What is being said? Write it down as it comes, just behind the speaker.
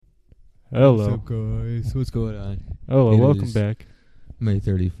Hello. What's up, guys? What's going on? Hello, It welcome is back. May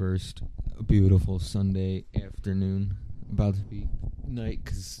 31st, a beautiful Sunday afternoon. About to be night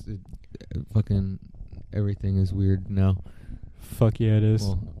because fucking everything is weird now. Fuck yeah, it is.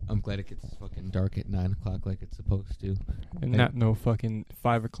 Well, I'm glad it gets fucking dark at 9 o'clock like it's supposed to. And not no fucking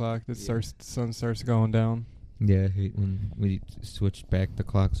 5 o'clock that the sun starts going down. Yeah, I hate when we switch back the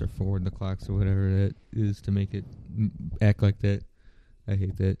clocks or forward the clocks or whatever that is to make it act like that. I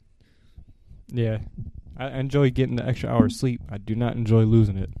hate that. Yeah. I enjoy getting the extra hour of sleep. I do not enjoy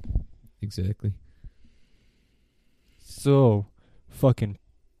losing it. Exactly. So, fucking,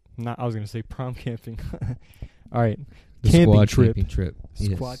 I was going to say prom camping. All right. The Camping squad trip. camping trip.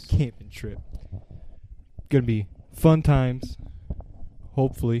 Squad Yes. camping trip. Gonna be fun times.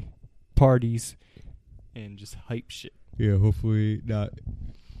 Hopefully. Parties. And just hype shit. Yeah, hopefully not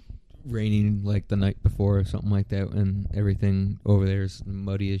raining like the night before or something like that, and everything over there is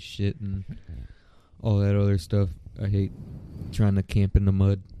muddy as shit and all that other stuff. I hate trying to camp in the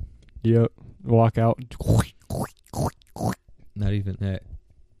mud. Yep. Walk out. Not even that.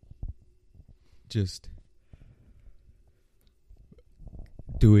 Just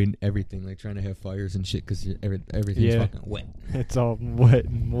doing everything, like trying to have fires and shit, because everything's fucking wet. It's all wet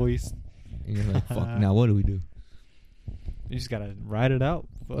and moist. And you're like, fuck, now what do we do? You just gotta ride it out.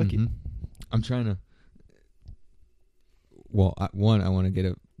 Fuck it. I'm trying to. Well, I want to get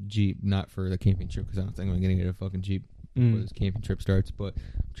a Jeep, not for the camping trip, because I don't think I'm going to get a fucking Jeep before this camping trip starts, but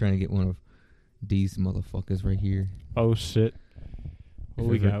I'm trying to get one of these motherfuckers right here. Oh, shit. What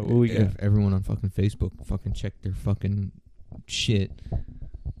we got? If everyone on fucking Facebook fucking check their fucking shit.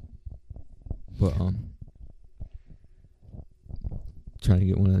 But, trying to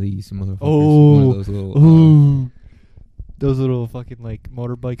get one of these motherfuckers. Oh, one of those little, those little fucking like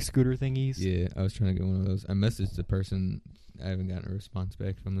motorbike scooter thingies. Yeah, I was trying to get one of those. I messaged the person. I haven't gotten a response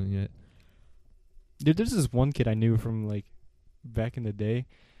back from them yet. Dude, there's this one kid I knew from like back in the day.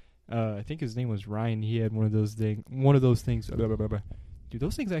 I think his name was Ryan. He had one of those things. Blah, blah, blah, blah. Dude,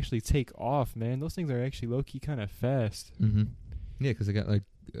 those things actually take off, man. Those things are actually low key kind of fast. Mm-hmm. Yeah, because they got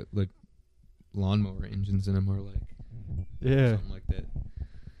like lawnmower engines in them, or like something like that.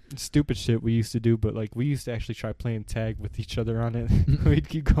 Stupid shit we used to do, but like we used to actually try playing tag with each other on it. We'd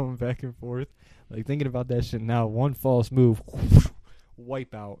keep going back and forth. Like thinking about that shit now, one false move,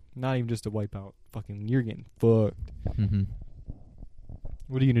 wipe out. Not even just a wipe out. Fucking, you're getting fucked. Mm-hmm.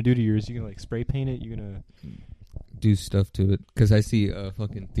 What are you gonna do to yours? You gonna like spray paint it? You gonna do stuff to it? Because I see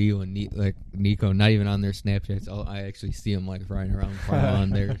fucking Theo and Nico not even on their Snapchats. I actually see them like riding around on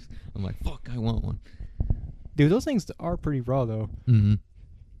theirs. I'm like, fuck, I want one. Dude, those things are pretty raw though. Mm-hmm.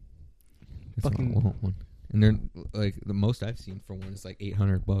 Fucking I want one. And they're like, the most I've seen for one is like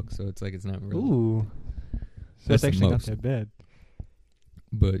 $800, so it's like it's not really. Ooh, so that's actually not that bad.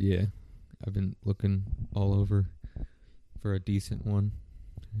 But yeah, I've been looking all over for a decent one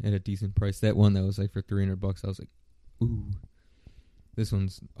at a decent price. That one that was like for $300, I was like, ooh, this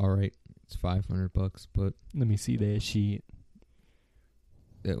one's all right. It's $500, but let me see that shit.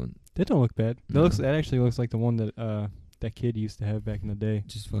 That one, that don't look bad. No. That actually looks like the one that that kid used to have back in the day.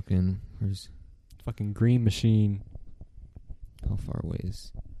 just fucking. Where's Fucking green machine. how far away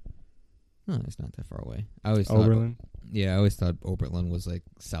is? No, it's not that far away. I always thought. Oberlin. Yeah, I always thought Oberlin was like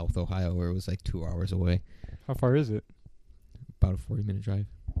South Ohio, where it was like 2 hours away. How far is it? About a 40-minute drive.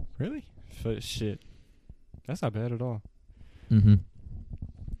 Really? Shit. That's not bad at all. Mm-hmm.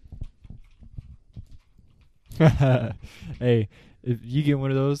 Hey, if you get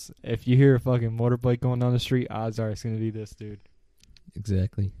one of those, if you hear a fucking motorbike going down the street, odds are it's going to be this dude.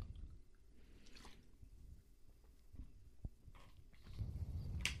 Exactly.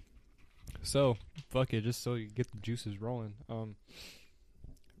 So, fuck it, just so you get the juices rolling.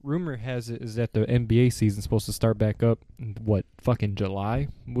 Rumor has it is that the NBA season's supposed to start back up in, fucking July?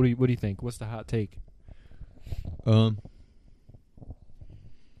 What do you think? What's the hot take?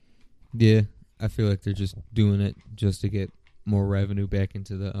 Yeah, I feel like they're just doing it just to get more revenue back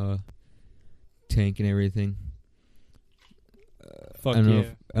into the tank and everything. Fuck I don't yeah.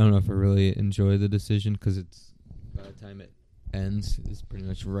 I don't know if I really enjoy the decision, because it's by the time it ends, it's pretty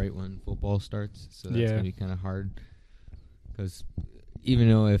much right when football starts. So that's gonna be kind of hard. Because even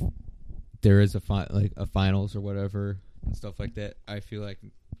though if there is a finals or whatever and stuff like that, I feel like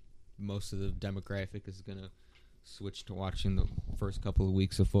most of the demographic is gonna switch to watching the first couple of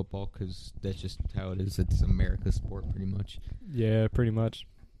weeks of football, because that's just how it is. It's America's sport, pretty much. Yeah, pretty much.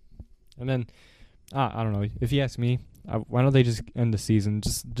 And then, I don't know. If you ask me, why don't they just end the season?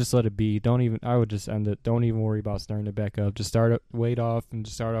 Just let it be. I would just end it. Don't even worry about starting it back up. Just wait off and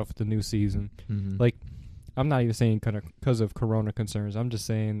just start off with the new season. Mm-hmm. Like, I'm not even saying kind of because of corona concerns. I'm just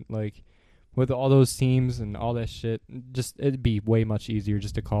saying, like, with all those teams and all that shit, just it'd be way much easier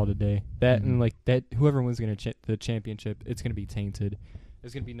just to call it a day. That and like that, whoever wins the championship, it's gonna be tainted.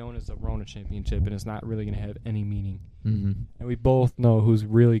 It's gonna be known as the Rona Championship, and it's not really gonna have any meaning. Mm-hmm. And we both know who's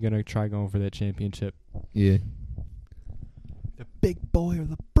really gonna try going for that championship. Yeah. The big boy,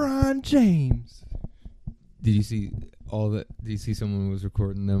 LeBron James. Did you see all that? Did you see someone was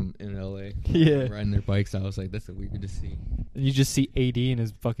recording them in L.A.? Yeah. Riding their bikes. I was like, that's weird to see. And you just see AD and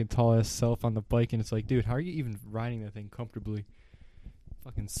his fucking tall ass self on the bike, and it's like, dude, how are you even riding that thing comfortably?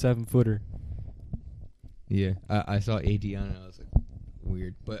 Fucking 7-footer. Yeah, I saw AD on it. I was like,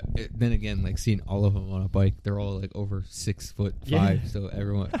 weird. But then again, like seeing all of them on a bike, they're all like over 6'5". Yeah. So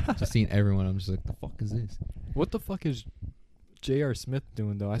everyone, just seeing everyone, I'm just like, the fuck is this? What the fuck is J.R. Smith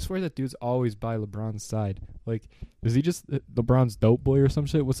doing, though? I swear that dude's always by LeBron's side. Like, is he just LeBron's dope boy or some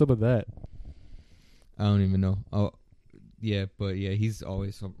shit? What's up with that? I don't even know. Oh, yeah, but yeah, he's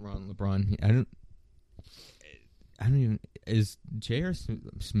always around LeBron. I don't even. Is J.R.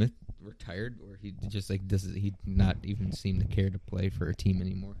 Smith retired, or he just like does he not even seem to care to play for a team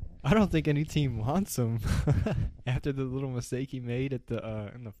anymore? I don't think any team wants him after the little mistake he made at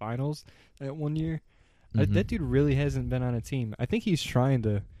the in the finals that one year. Mm-hmm. That dude really hasn't been on a team. I think he's trying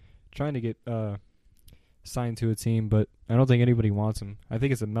to get signed to a team, but I don't think anybody wants him. I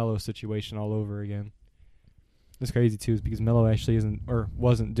think it's a Melo situation all over again. It's crazy too, is because Melo actually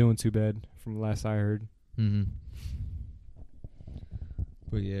wasn't doing too bad from the last I heard. Mm-hmm.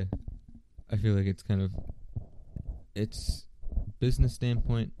 But yeah, I feel like it's business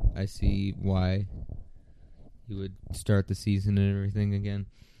standpoint. I see why he would start the season and everything again,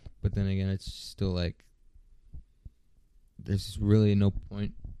 but then again, it's still like there's really no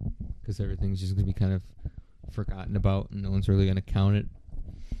point because everything's just gonna be kind of forgotten about, and no one's really gonna count it.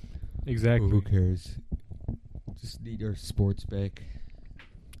 Exactly. Who cares? Just need our sports back.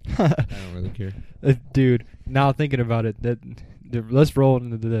 I don't really care. Dude, now thinking about it, let's roll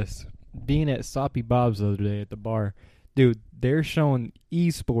into this. Being at Soppy Bob's the other day at the bar, dude, they're showing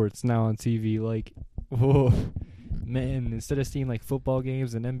esports now on TV. Like, whoa, man, instead of seeing like football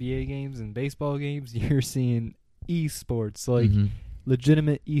games and NBA games and baseball games, you're seeing esports, like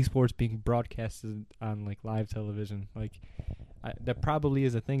legitimate esports being broadcasted on like live television. Like, that probably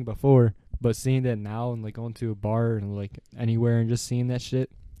is a thing before, but seeing that now and like going to a bar and like anywhere and just seeing that shit,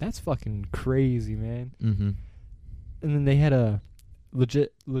 that's fucking crazy, man. Mm-hmm. And then they had a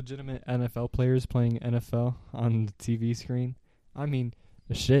legitimate NFL players playing NFL on the TV screen. I mean,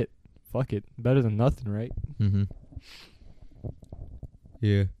 shit, fuck it, better than nothing, right? Mm-hmm.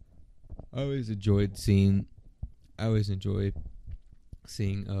 Yeah, I always enjoy seeing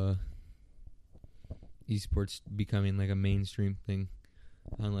esports becoming like a mainstream thing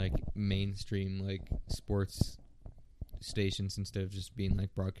on like mainstream like sports stations instead of just being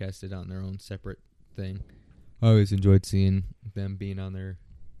like broadcasted on their own separate thing. I always enjoyed seeing them being on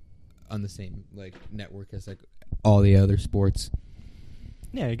the same like network as like all the other sports.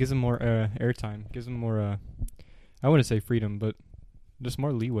 Yeah, it gives them more airtime. Gives them more, I wouldn't say freedom, but just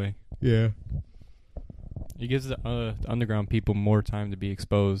more leeway. Yeah. It gives the underground people more time to be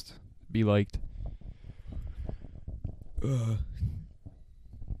exposed, be liked. You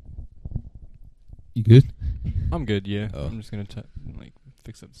good? I'm good, yeah. Oh. I'm just going to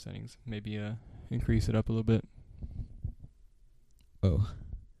fix up the settings. Maybe increase it up a little bit. Oh.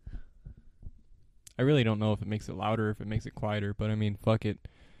 I really don't know if it makes it louder, if it makes it quieter, but I mean, fuck it.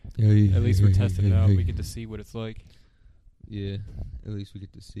 Yeah, At least we're testing it out. We get to see what it's like. Yeah, at least we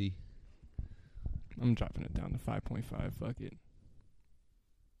get to see. I'm dropping it down to 5.5. Fuck it.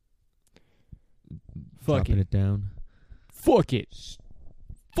 Fuck Dropping it. it down. Fuck it.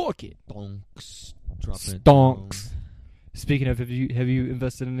 Fuck it. Donks. Dropping it Stonks. down. Speaking of, have you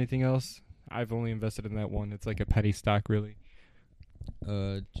invested in anything else? I've only invested in that one. It's like a penny stock, really.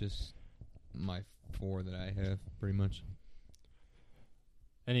 Just my 4 that I have, pretty much.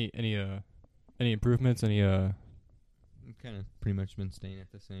 Any improvements? Kind of pretty much been staying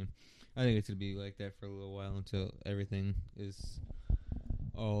at the same. I think it's gonna be like that for a little while until everything is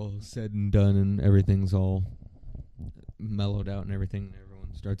all said and done and everything's all mellowed out and everything, and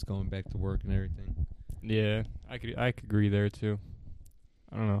everyone starts going back to work and everything. Yeah, I could agree there too.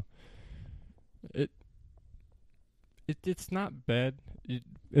 I don't know. It's not bad.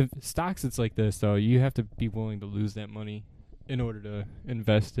 If stocks, it's like this though. You have to be willing to lose that money in order to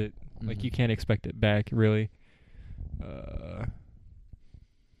invest it. Mm-hmm. Like, you can't expect it back, really.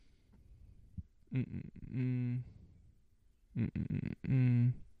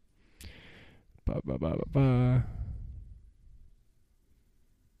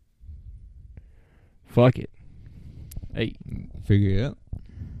 Fuck it. Hey, figure it out.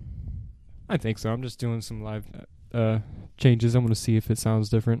 I think so. I'm just doing some live changes. I'm going to see if it sounds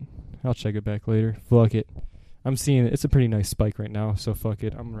different. I'll check it back later. Fuck it. I'm seeing it. It's a pretty nice spike right now, so fuck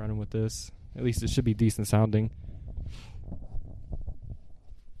it. I'm running with this. At least it should be decent sounding.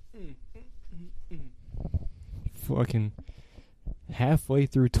 Fucking halfway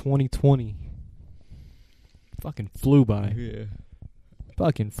through 2020. Fucking flew by. Yeah.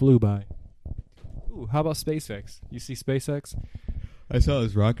 Fucking flew by. Ooh, how about SpaceX? You see SpaceX? I saw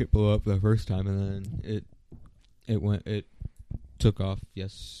his rocket blow up the first time, and then it took off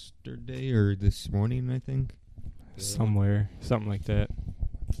yesterday or this morning, I think. Somewhere, something like that.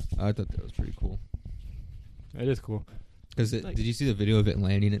 I thought that was pretty cool. It is cool. Because did you see the video of it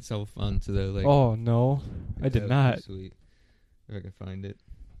landing itself onto the like? Oh no, I did not. Sweet. If I can find it.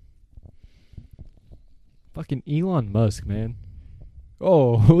 Fucking Elon Musk, man.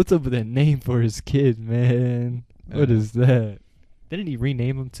 Oh, what's up with that name for his kid, man? What is that? Didn't he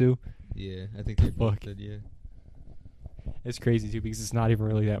rename him too? Yeah, I think they both did. Yeah. It's crazy too because it's not even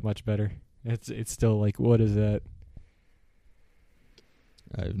really that much better. It's still like, what is that?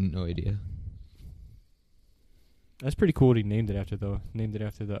 I have no idea. That's pretty cool. What he named it after though. Named it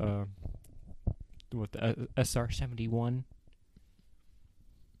after the the SR-71.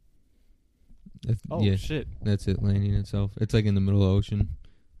 Oh yeah, shit! That's it landing itself. It's like in the middle of the ocean,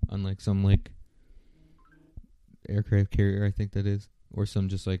 on like some like aircraft carrier, I think that is, or some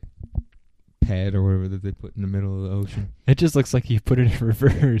just like pad or whatever that they put in the middle of the ocean. It just looks like you put it in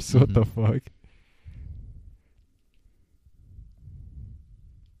reverse. What the fuck?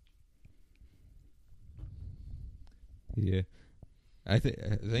 Yeah, I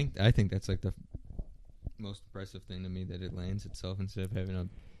think that's like the most impressive thing to me, that it lands itself instead of having to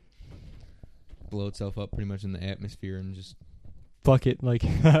blow itself up pretty much in the atmosphere and just fuck it, like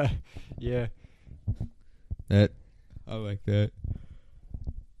yeah. That I like that.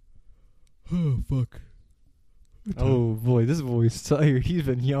 Oh fuck. Oh boy, this boy's tired. He's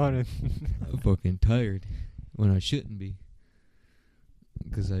been yawning. I'm fucking tired when I shouldn't be,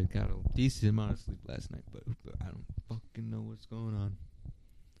 because I got a decent amount of sleep last night, but I don't fucking know what's going on.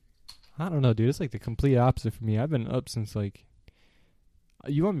 I don't know, dude. It's like the complete opposite for me. I've been up since like,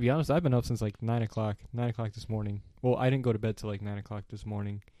 you want me to be honest, I've been up since like 9 o'clock this morning. Well, I didn't go to bed till like 9 o'clock this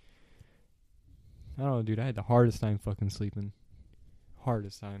morning. I don't know, dude. I had the hardest time fucking sleeping.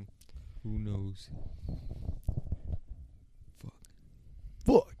 Hardest time. Who knows?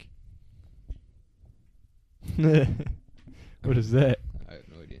 Fuck. What is that? I have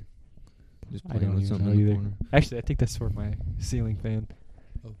no idea. Just I playing don't with even something know in the either. corner. Actually, I think that's for my ceiling fan.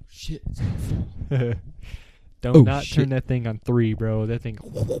 Oh shit! It's gonna fall. Don't turn that thing on 3, bro. That thing.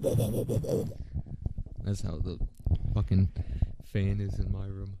 That's how the fucking fan is in my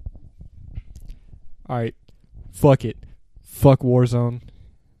room. All right, fuck it. Fuck Warzone.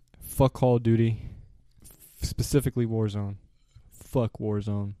 Fuck Call of Duty. Specifically Warzone. Fuck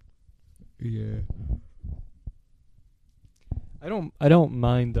Warzone. Yeah. I don't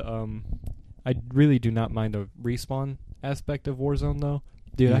mind I really do not mind the respawn aspect of Warzone though.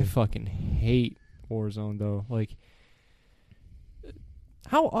 Dude, I fucking hate Warzone though. Like,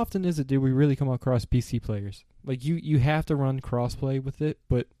 how often is it, dude, we really come across PC players? Like, you have to run crossplay with it,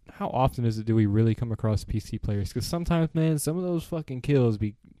 but how often is it do we really come across PC players? Because sometimes, man, some of those fucking kills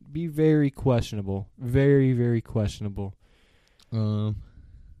be very questionable. Very, very questionable. I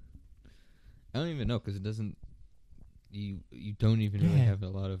don't even know, because it doesn't. You don't even really have a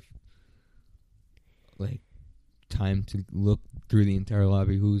lot of like time to look through the entire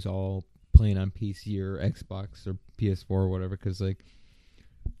lobby who's all playing on PC or Xbox or PS4 or whatever, because like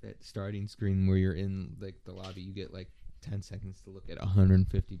that starting screen where you're in like the lobby, you get like 10 seconds to look at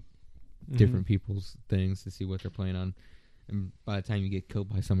 150 different people's things to see what they're playing on, and by the time you get killed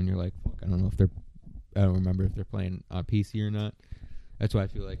by someone, you're like, fuck, I don't remember if they're playing on PC or not. That's why I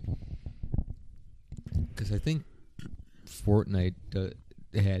feel like, because I think Fortnite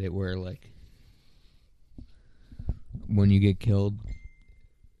had it where like when you get killed,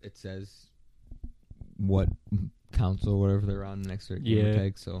 it says what console, whatever they're on next to their gamer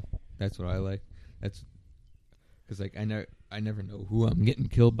tag. So that's what I like. That's because like I never know who I'm getting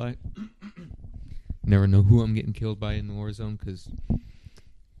killed by. Never know who I'm getting killed by in the Warzone, because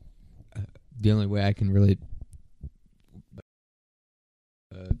the only way I can really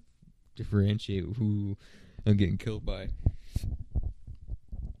differentiate who I'm getting killed by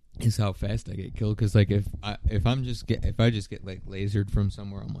is how fast I get killed. Because like if I just get like lasered from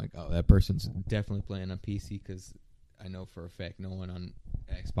somewhere, I'm like, oh, that person's definitely playing on PC, because I know for a fact no one on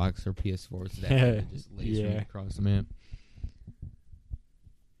Xbox or PS4 is that just laser me across the map.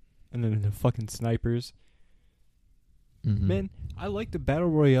 And then the fucking snipers. Man, I like the battle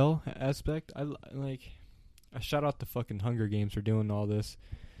royale aspect. I shout out to fucking Hunger Games for doing all this.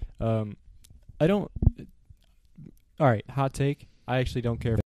 I don't. All right, hot take. I actually don't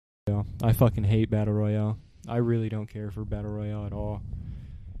care for battle royale. I fucking hate battle royale. I really don't care for battle royale at all.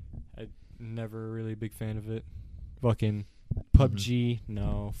 I'm never really a big fan of it. Fucking PUBG,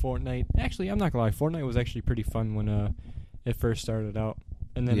 no. Fortnite. Actually, I'm not gonna lie. Fortnite was actually pretty fun when it first started out,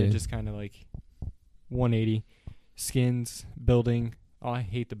 and then it just kind of like 180. Skins, building. Oh, I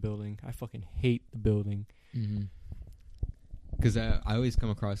hate the building. I fucking hate the building. Because I always come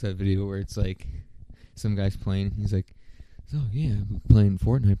across that video where it's like some guy's playing. He's like, "So yeah, I'm playing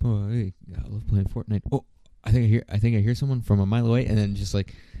Fortnite. Oh, hey, I love playing Fortnite. Oh, I think I hear someone from a mile away." And then just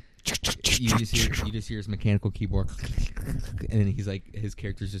like you just hear his mechanical keyboard, and then he's like, his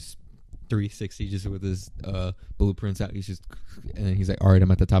character's just 360 just with his blueprints out. And then he's like, "All right,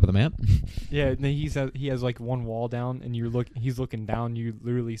 I'm at the top of the map." Yeah, and then he has like one wall down, and he's looking down. You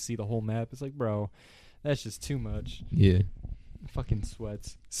literally see the whole map. It's like, bro, that's just too much. Yeah. Fucking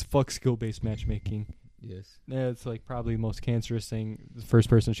sweats. Fuck skill-based matchmaking. Yes. Yeah, it's like probably the most cancerous thing the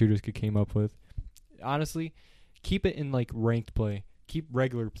first-person shooters could came up with. Honestly, keep it in like ranked play. Keep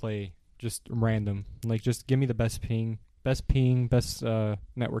regular play just random. Like just give me the best ping, best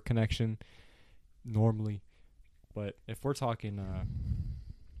network connection normally. But if we're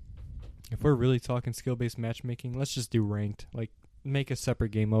really talking skill-based matchmaking, let's just do ranked. Like make a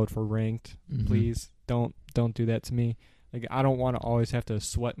separate game mode for ranked, please. Don't do that to me. Like, I don't want to always have to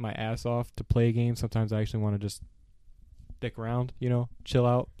sweat my ass off to play a game. Sometimes I actually want to just stick around, chill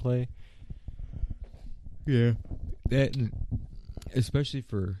out, play. Yeah. That, especially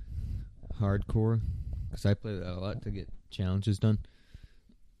for hardcore, because I play that a lot to get challenges done.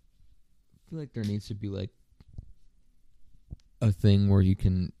 I feel like there needs to be, like, a thing where you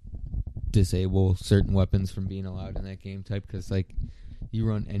can disable certain weapons from being allowed in that game type, because, like, you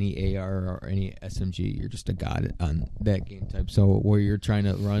run any AR or any SMG, you're just a god on that game type. So where you're trying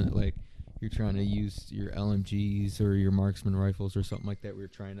to run, like, you're trying to use your LMGs or your marksman rifles or something like that, where you're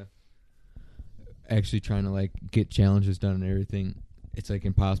trying to like get challenges done and everything, it's like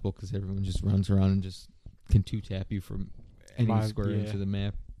impossible because everyone just runs around and just can two-tap you from any square inch of the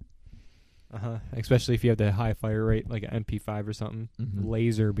map. Especially if you have the high fire rate, like an MP5 or something.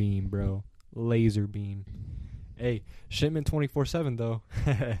 Laser beam, bro. Laser beam. Hey, Shipment 24/7 though.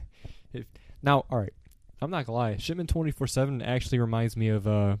 Now, all right, I'm not gonna lie. Shipment 24/7 actually reminds me of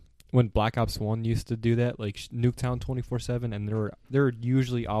when Black Ops 1 used to do that, like Nuketown 24/7, and there would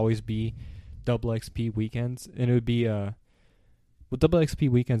usually always be double XP weekends, and it would be double XP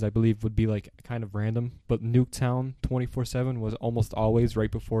weekends I believe would be like kind of random, but Nuketown 24/7 was almost always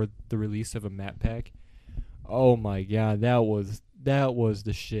right before the release of a map pack. Oh my god, that was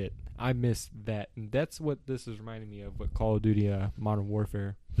the shit. I missed that, and that's what this is reminding me of with Call of Duty Modern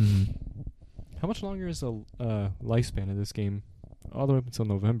Warfare. How much longer is the lifespan of this game? All the way up until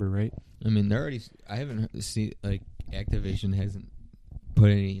November, right? I mean, I haven't seen, like, Activision hasn't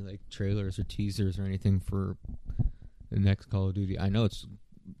put any, like, trailers or teasers or anything for the next Call of Duty. I know it's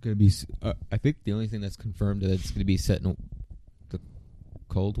going to be, I think the only thing that's confirmed is it's going to be set in the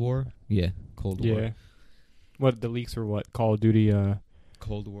Cold War? Yeah, Cold War. Yeah. What, the leaks are what? Call of Duty,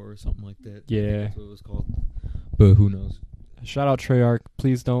 Cold War or something like that. Yeah. That's what it was called. But who knows? Shout out Treyarch.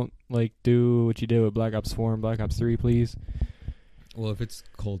 Please don't, like, do what you did with Black Ops 4 and Black Ops 3, please. Well, if it's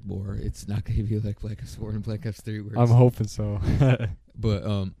Cold War, it's not going to be like Black Ops 4 and Black Ops 3. I'm hoping so. But,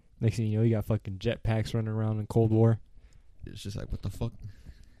 next thing you know, you got fucking jetpacks running around in Cold War. It's just like, what the fuck?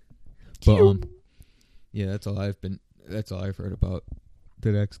 But, yeah, that's all I've heard about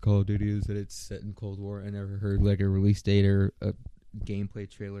the next Call of Duty is that it's set in Cold War. I never heard, like, a release date or a gameplay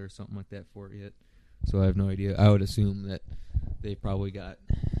trailer or something like that for it yet. So I have no idea. I would assume that they probably got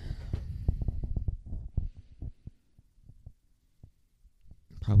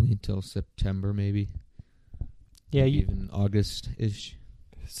until September, maybe. Yeah, even August-ish.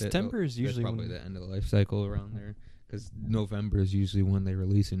 September is usually probably the end of the life cycle around there, because November is usually when they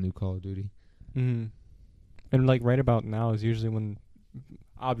release a new Call of Duty. And like right about now is usually when,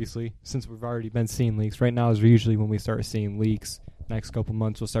 obviously, since we've already been seeing leaks, right now is usually when we start seeing leaks. Next couple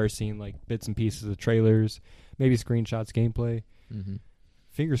months we'll start seeing like bits and pieces of trailers, maybe screenshots, gameplay.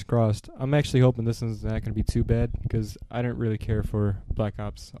 Fingers crossed. I'm actually hoping this one's not going to be too bad, because I didn't really care for Black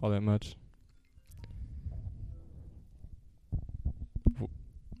Ops all that much.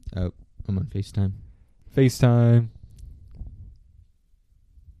 I'm on FaceTime.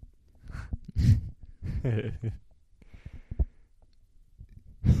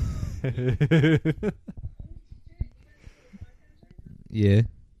 Yeah.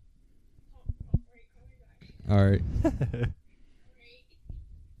 All right.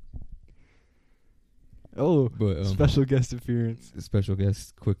 Oh, but, special guest appearance.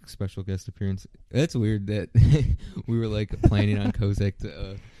 Quick special guest appearance. That's weird that we were like planning on Kozak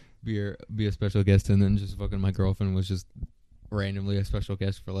to be a special guest, and then just fucking my girlfriend was just randomly a special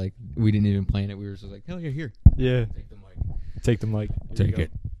guest for like, we didn't even plan it. We were just like, hell yeah, here. Yeah. Take the mic. Take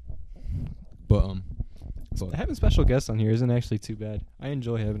it. But having special guests on here isn't actually too bad. I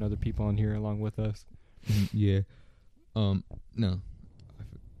enjoy having other people on here along with us. Yeah. No.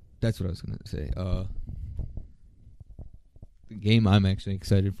 That's what I was gonna say. The game I'm actually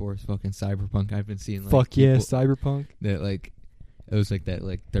excited for is fucking Cyberpunk. I've been seeing like, fuck yeah, Cyberpunk. That like, it was like that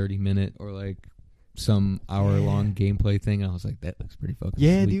like 30-minute or like some hour-long gameplay thing. And I was like, that looks pretty fucking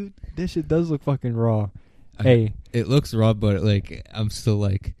sweet. Dude, this shit does look fucking raw. It looks raw, but like I'm still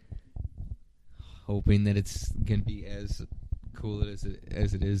like hoping that it's gonna be as cool as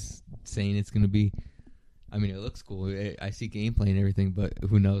it is saying it's gonna be. I mean, it looks cool. I see gameplay and everything, but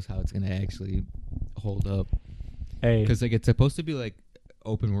who knows how it's gonna actually hold up. Because like it's supposed to be like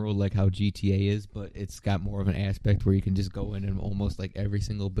open world, like how GTA is, but it's got more of an aspect where you can just go in and almost like every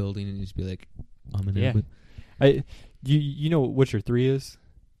single building and just be like, I'm in it. You know what Witcher 3 is?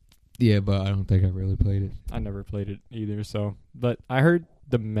 Yeah, but I don't think I really played it. I never played it either. But I heard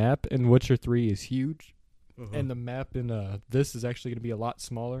the map in Witcher 3 is huge, and the map in this is actually going to be a lot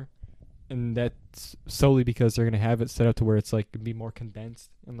smaller. And that's solely because they're going to have it set up to where it's like going to be more condensed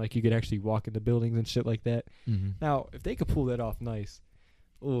and like you could actually walk into buildings and shit like that. Mm-hmm. Now, if they could pull that off nice,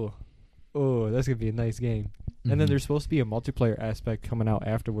 that's going to be a nice game. Mm-hmm. And then there's supposed to be a multiplayer aspect coming out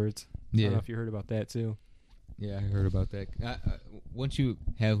afterwards. Yeah. I don't know if you heard about that too. Yeah, I heard about that. Once you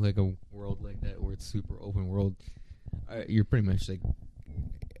have like a world like that where it's super open world, you're pretty much like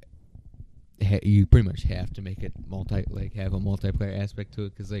you pretty much have to make it have a multiplayer aspect to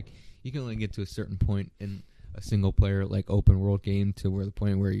it, because like you can only get to a certain point in a single player like open world game to where the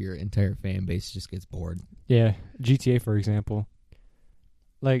point where your entire fan base just gets bored. Yeah, GTA for example.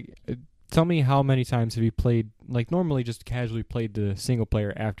 Like, tell me how many times have you played, like normally just casually played the single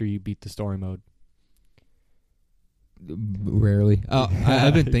player after you beat the story mode? Rarely.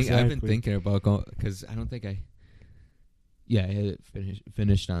 I've been Exactly. thinking about going, because I don't think I had it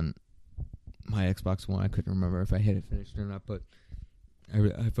finished on my Xbox One. I couldn't remember if I had it finished or not, but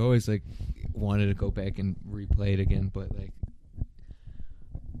I've always like wanted to go back and replay it again. But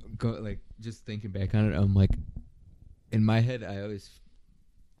just thinking back on it, I'm like, in my head, I always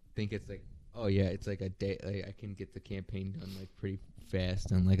think it's like, oh yeah, it's like a day. Like I can get the campaign done like pretty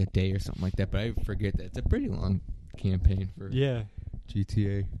fast in like a day or something like that. But I forget that it's a pretty long campaign for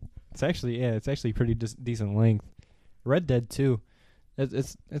GTA. It's actually pretty decent length. Red Dead 2,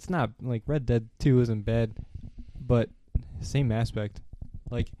 it's not like Red Dead 2 isn't bad, but same aspect.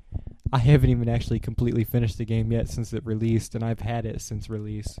 Like, I haven't even actually completely finished the game yet since it released, and I've had it since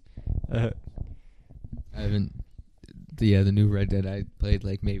release. I haven't. The new Red Dead I played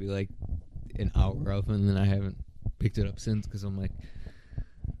like maybe like an hour of, and then I haven't picked it up since because I'm like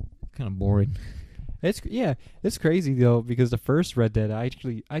kind of boring. It's crazy though, because the first Red Dead I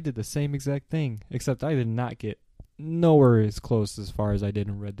did the same exact thing, except I did not get nowhere as close as far as I did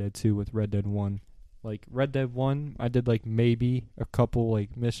in Red Dead 2 with Red Dead 1. Like Red Dead 1, I did like maybe a couple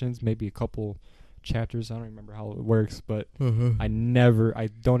like missions, maybe a couple chapters. I don't remember how it works, but I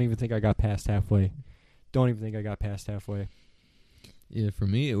don't even think I got past halfway. Yeah, for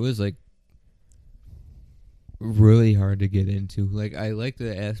me it was like really hard to get into. Like I like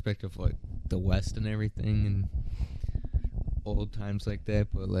the aspect of like the West and everything and old times like that,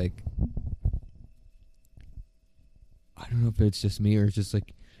 but like I don't know if it's just me or it's just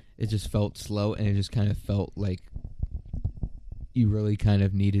like it just felt slow, and it just kind of felt like you really kind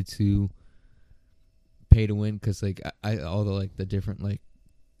of needed to pay to win, because like all the like the different like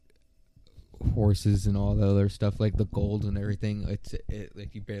horses and all the other stuff, like the gold and everything, it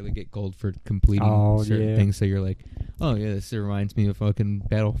like you barely get gold for completing certain things. So you're like, oh yeah, this reminds me of fucking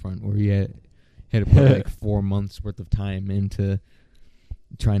Battlefront, where you had to put like 4 months worth of time into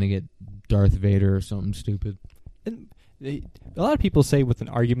trying to get Darth Vader or something stupid. And a lot of people say with an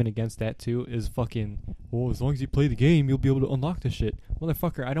argument against that too is fucking, well, as long as you play the game, you'll be able to unlock the shit.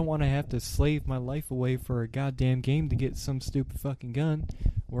 Motherfucker, I don't want to have to slave my life away for a goddamn game to get some stupid fucking gun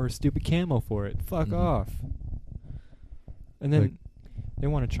or a stupid camo for it. Fuck off. And then they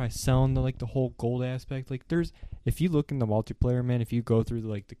want to try selling the whole gold aspect. Like, if you look in the multiplayer, man, if you go through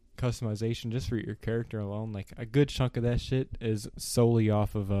the customization just for your character alone, like a good chunk of that shit is solely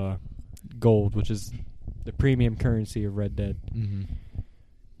off of gold, which is the premium currency of Red Dead. Mm-hmm.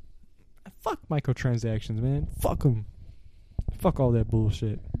 Fuck microtransactions, man. Fuck them. Fuck all that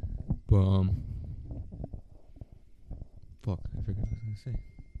bullshit. Fuck, I forgot what I was going to say.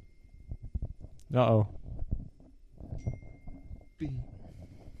 Uh-oh.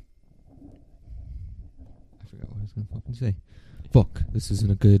 I forgot what I was going to fucking say. Fuck, this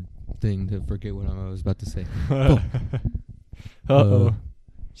isn't a good thing to forget what I was about to say. Fuck. Uh-oh.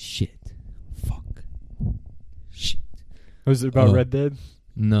 Shit. Fuck. Shit. Was it about Red Dead?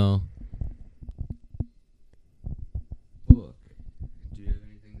 No. Fuck. Do you have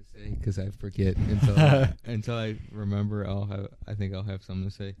anything to say? Because I forget until I remember. I think I'll have something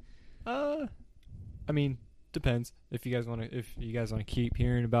to say. I mean, depends. If you guys want to keep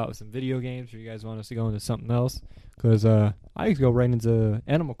hearing about some video games, or you guys want us to go into something else, because I used to go right into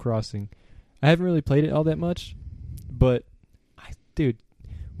Animal Crossing. I haven't really played it all that much, but dude,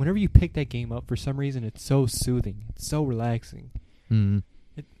 whenever you pick that game up, for some reason, it's so soothing. It's so relaxing. I'm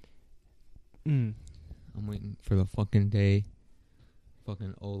waiting for the fucking day.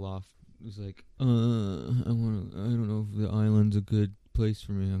 Fucking Olaf was like, I don't know if the island's a good place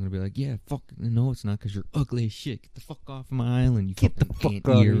for me. I'm gonna be like, yeah, fuck, no, it's not, because you're ugly as shit. Get the fuck off of my island, you Get fucking the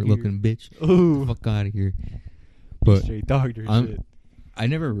fuck out of here looking bitch. Ooh. Get the fuck out of here. But straight dog shit. I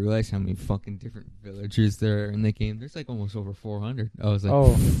never realized how many fucking different villagers there are in the game. There's like almost over 400. I was like,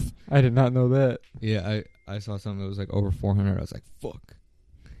 oh, I did not know that. Yeah, I saw something that was like over 400. I was like, fuck.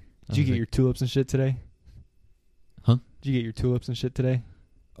 Did you get your tulips and shit today? Huh? Did you get your tulips and shit today?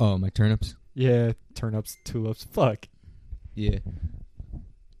 Oh, my turnips? Yeah, turnips, tulips. Fuck. Yeah.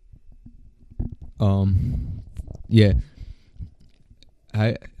 Yeah.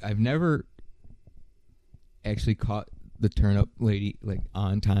 I've never actually caught the turnip lady like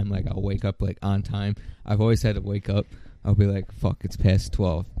on time. Like, I'll wake up like on time. I've always had to wake up. I'll be like, fuck, it's past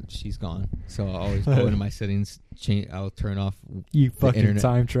 12. She's gone. So I'll always go into my settings, I'll turn off you fucking internet,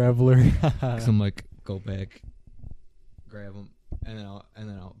 time traveler. Cause I'm like, go back, grab them, and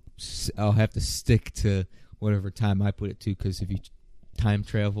then I'll have to stick to whatever time I put it to. Because if you time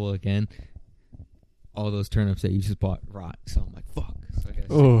travel again, all those turnips that you just bought rot. So I'm like, fuck. So I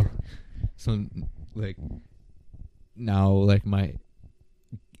gotta so like now, like my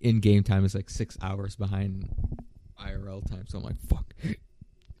in-game time is like 6 hours behind IRL time. So I'm like, fuck.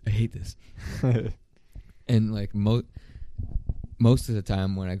 I hate this. And like most of the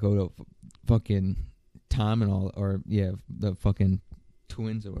time when I go to fucking Tom and all, or the fucking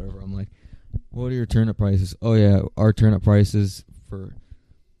twins or whatever, I'm like, what are your turnip prices? Oh yeah, our turnip prices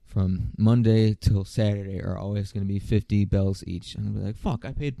from Monday till Saturday are always going to be 50 bells each. And I'll be like, fuck,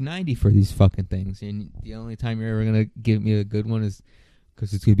 I paid 90 for these fucking things. And the only time you're ever going to give me a good one is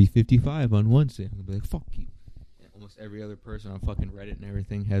because it's going to be 55 on Wednesday. I'm going to be like, fuck you. And almost every other person on fucking Reddit and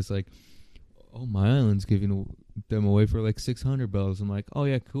everything has like, oh, my island's giving them away for like 600 bells. I'm like, oh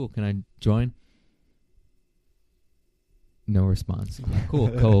yeah, cool. Can I join? No response. I'm like,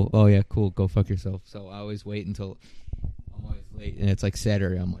 cool. Oh yeah, cool. Go fuck yourself. So I always wait until I'm always late, and it's like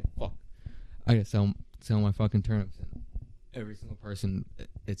Saturday. I'm like, fuck, I gotta sell my fucking turnips. And every single person,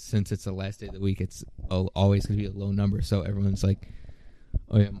 since it's the last day of the week, it's always gonna be a low number. So everyone's like,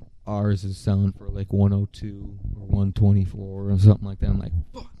 oh yeah, ours is selling for like 102 or 124 or something like that. I'm like,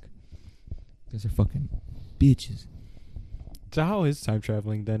 fuck, those are fucking bitches. So how is time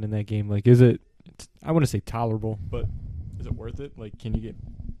traveling then in that game? Like, is it? I want to say tolerable, but is it worth it? Like, can you get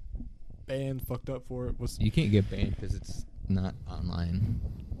banned, fucked up for it? You can't get banned because it's not online.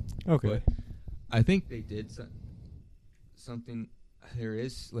 Okay. But I think they did something. There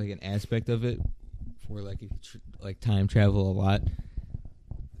is like an aspect of it for like if you like time travel a lot.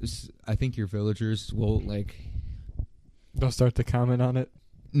 I think your villagers will like. They'll start to comment on it.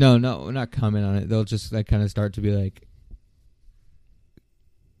 No, not comment on it. They'll just like kind of start to be like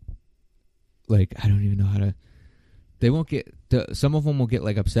I don't even know how to. They won't get some of them will get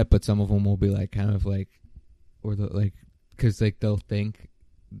like upset, but some of them will be like kind of like, or the like, because like they'll think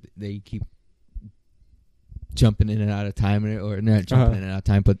they keep jumping in and out of time, or not jumping in and out of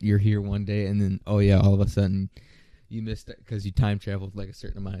time, but you're here one day and then oh yeah, all of a sudden you missed it because you time traveled like a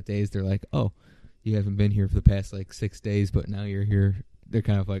certain amount of days. They're like, oh, you haven't been here for the past like 6 days, but now you're here. They're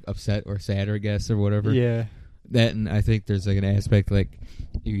kind of like upset or sad, I guess, or whatever. Yeah. That, and I think there's like an aspect like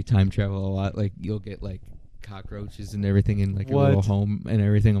if you time travel a lot, like you'll get like cockroaches and everything in like your little home and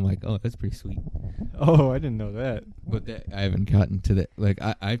everything. I'm like, oh, that's pretty sweet. Oh, I didn't know that. But I haven't gotten to that. Like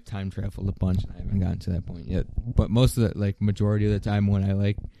I've time traveled a bunch and I haven't gotten to that point yet. But most of the like majority of the time when I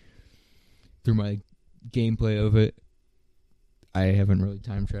like through my gameplay of it, I haven't really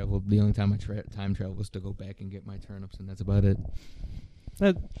time traveled. The only time I time travel was to go back and get my turnips, and that's about it.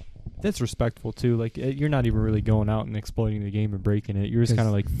 That's respectful too. Like you're not even really going out and exploiting the game and breaking it. You're just kind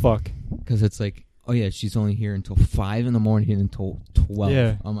of like fuck. Because it's like, oh yeah, she's only here until 5 in the morning until 12.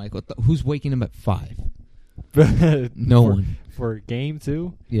 Yeah. I'm like, who's waking up at 5? No one. For a game,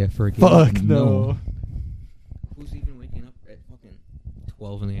 too? Yeah, for a game. Fuck no. Who's even waking up at fucking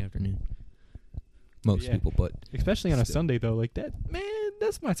 12 in the afternoon? Most people, but... Especially on a Sunday, though. Like, that, man,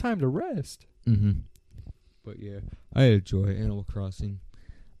 that's my time to rest. Mm-hmm. But, yeah, I enjoy Animal Crossing.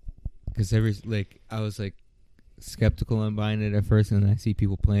 Because I was, skeptical on buying it at first, and then I see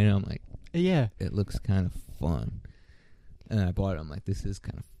people playing it, I'm like... Yeah. It looks kind of fun. And I bought it, I'm like, this is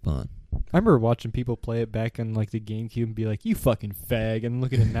kind of fun. I remember watching people play it back on, the GameCube and be like, you fucking fag. And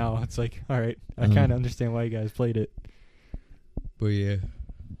look at it now. It's like, all right, I kind of understand why you guys played it. But, yeah,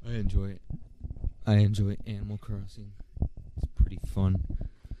 I enjoy it. I enjoy Animal Crossing. It's pretty fun.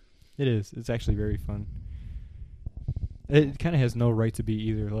 It is. It's actually very fun. It kind of has no right to be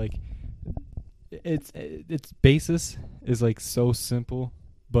either. Like, its basis is, so simple,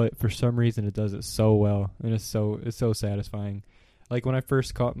 but for some reason it does it so well, and it's so satisfying. Like, when I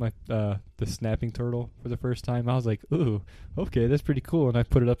first caught my the snapping turtle for the first time, I was like, ooh, okay, that's pretty cool. And I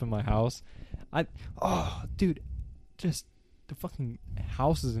put it up in my house. Dude, just the fucking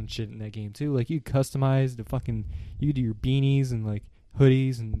houses and shit in that game, too. Like, you customize you do your beanies and,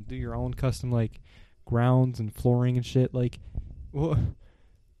 hoodies and do your own custom, grounds and flooring and shit. Like, well,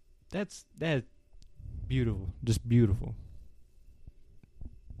 that's beautiful. Just beautiful.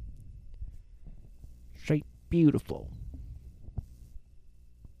 Straight beautiful.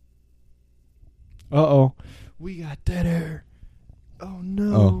 Uh-oh. We got dead air. Oh,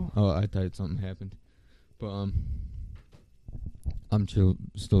 no. Oh, I thought something happened. But, I'm still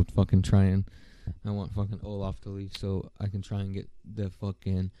fucking trying. I want fucking Olaf to leave so I can try and get the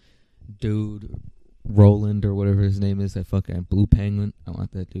fucking dude, Roland or whatever his name is, that fucking blue penguin. I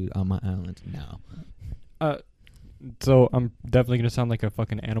want that dude on my island now. So I'm definitely going to sound like a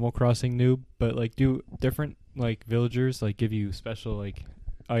fucking Animal Crossing noob, but, do different, villagers, give you special,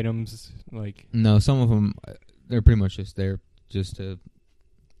 items, No, some of them, they're pretty much just there just to,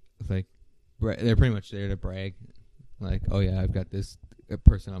 they're pretty much there to brag. Like, oh yeah, I've got this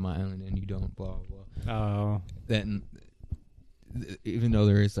person on my island and you don't, blah, blah. Oh. Then, even though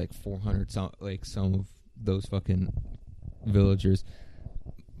there is 400, some of those fucking villagers,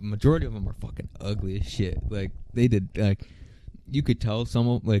 majority of them are fucking ugly as shit. They did, you could tell some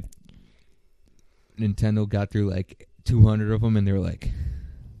of, Nintendo got through 200 of them and they were like,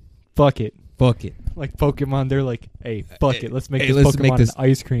 fuck it. Fuck it. Like Pokemon, they're like, hey, fuck it. Let's make this Pokemon an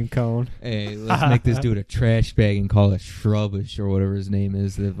ice cream cone. Hey, let's make this dude a trash bag and call it Shrubbish or whatever his name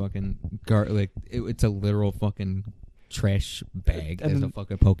is. The fucking it's a literal fucking trash bag as a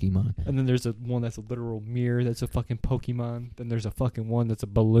fucking Pokemon. And then there's one that's a literal mirror that's a fucking Pokemon. Then there's a fucking one that's a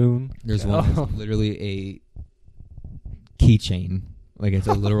balloon. There's one that's literally a keychain. It's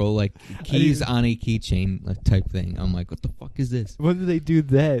a literal, keys on a keychain type thing. I'm like, what the fuck is this? When did they do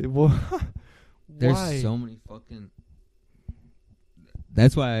that? There's why? so many fucking...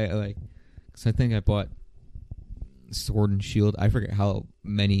 That's why I because I think I bought Sword and Shield. I forget how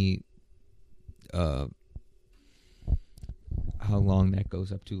many... how long that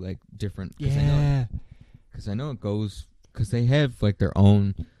goes up to, different... Yeah. Because I know it goes... Because they have, their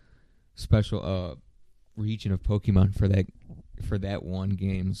own special region of Pokemon for that one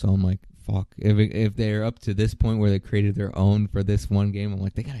game. So I'm like, fuck. If they're up to this point where they created their own for this one game, I'm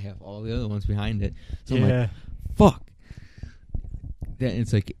like, they gotta have all the other ones behind it. So I'm like, fuck. Then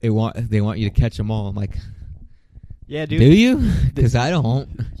it's they want you to catch them all. I'm like, yeah, dude. Do you? Because I don't.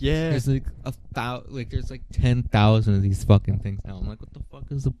 Yeah. There's there's 10,000 of these fucking things now. I'm like, what the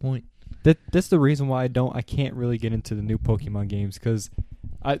fuck is the point? That's the reason why I can't really get into the new Pokemon games, because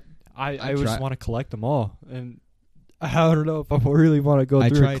I just want to collect them all, and I don't know if I really want to go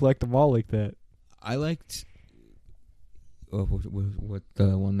through and collect them all like that. I liked what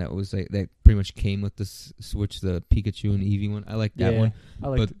the one that was that pretty much came with the Switch, the Pikachu and Eevee one. I like that one.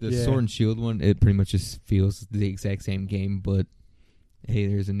 But the Sword and Shield one, it pretty much just feels the exact same game, but hey,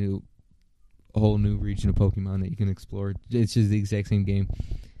 there's a whole new region of Pokemon that you can explore. It's just the exact same game.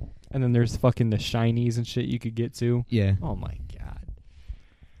 And then there's fucking the shinies and shit you could get to. Yeah. Oh my god.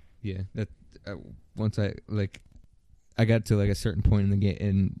 Yeah. That once I got to a certain point in the game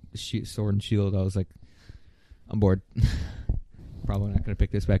in Sword and Shield, I was like, I'm bored. Probably not gonna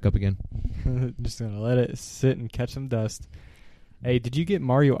pick this back up again. Just gonna let it sit and catch some dust. Hey, did you get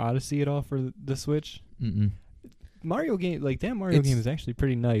Mario Odyssey at all for the Switch? Mm-mm. Mario game, that Mario game is actually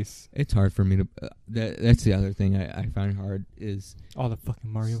pretty nice. It's hard for me to. That's the other thing I find hard is all the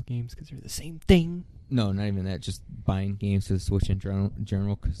fucking Mario games, because they're the same thing. No, not even that. Just buying games to the Switch in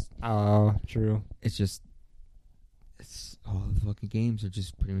general. Cause true. It's all the fucking games are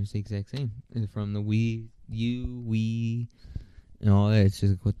just pretty much the exact same. From the Wii U, Wii, and all that. It's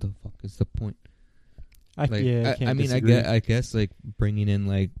just what the fuck is the point? I can't disagree. I guess like bringing in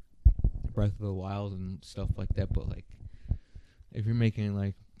like Breath of the Wild and stuff like that, but like if you're making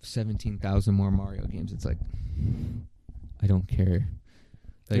like 17,000 more Mario games, it's like I don't care.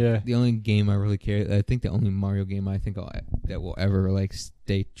 Like the only game I really care, I think the only Mario game I think that will ever like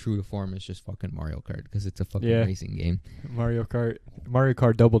stay true to form is just fucking Mario Kart, because it's a fucking racing game. Mario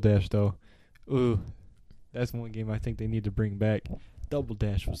Kart Double Dash though, ooh, that's one game I think they need to bring back. Double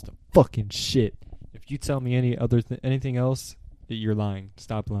Dash was the fucking shit. If you tell me anything else, you're lying.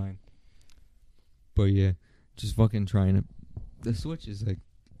 Stop lying. But yeah, just fucking trying to. The Switch is like,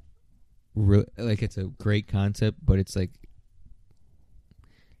 really, like it's a great concept, but it's like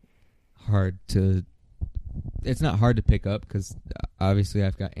hard to. It's not hard to pick up because obviously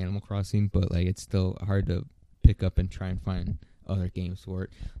I've got Animal Crossing, but like it's still hard to pick up and try and find other games for it.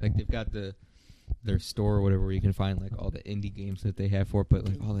 Like they've got their store or whatever where you can find like all the indie games that they have for it, but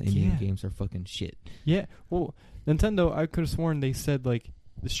like all the indie games are fucking shit. Yeah, well, Nintendo, I could have sworn they said like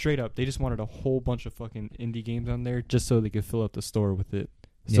straight up they just wanted a whole bunch of fucking indie games on there just so they could fill up the store with it.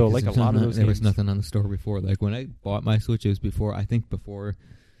 Yeah, so like a lot of those there was nothing on the store before. Like when I bought my Switch, it was before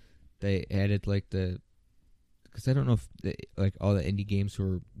they added like because I don't know if like all the indie games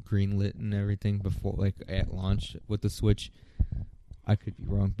were greenlit and everything before, like at launch with the Switch. I could be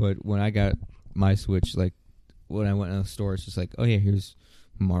wrong, but when I got my Switch, like when I went in the store, it's just like, oh yeah, here's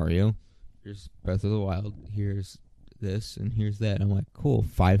Mario, here's Breath of the Wild, here's this, and here's that. I'm like, cool,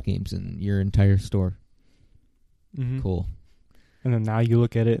 5 games in your entire store. Mm-hmm. Cool. And then now you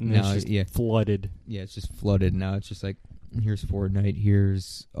look at it and now it's just flooded. Yeah, it's just flooded. Now it's just like, here's Fortnite,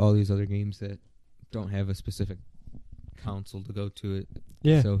 here's all these other games that don't have a specific console to go to it.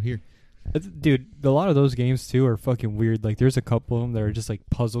 Yeah. So here. Dude, a lot of those games too are fucking weird. Like there's a couple of them that are just like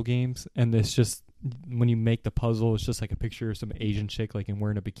puzzle games, and it's just when you make the puzzle, it's just like a picture of some Asian chick like and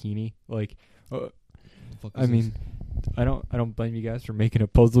wearing a bikini. Like, I mean, I don't blame you guys for making a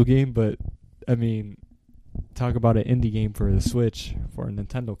puzzle game, but I mean, talk about an indie game for the Switch for a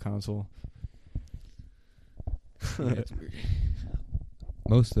Nintendo console. Yeah, it's weird.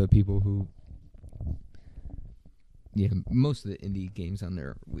 Most of the people who. Yeah, most of the indie games on there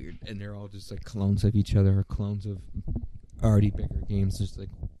are weird, and they're all just like clones of each other or clones of already bigger games. Just like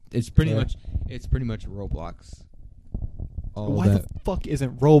it's pretty much Roblox. Why the fuck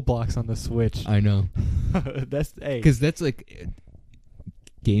isn't Roblox on the Switch? I know. That's because that's like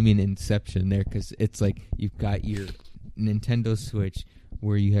gaming inception there. Because it's like you've got your Nintendo Switch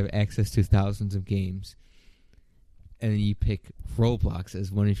where you have access to thousands of games, and then you pick Roblox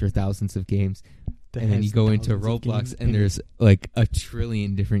as one of your thousands of games. And then you go into Roblox, and there's like a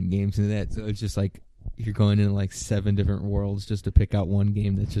trillion different games in that. So it's just like you're going into like 7 different worlds just to pick out one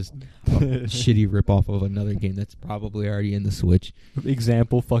game that's just a shitty ripoff of another game that's probably already in the Switch.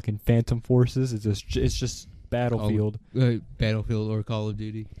 Example: fucking Phantom Forces. It's just Battlefield. Battlefield or Call of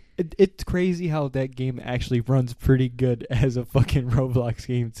Duty. It's crazy how that game actually runs pretty good as a fucking Roblox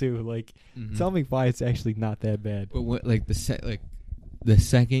game too. Like, tell me why it's actually not that bad. But what, like the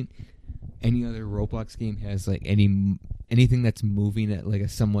second any other Roblox game has like anything that's moving at like a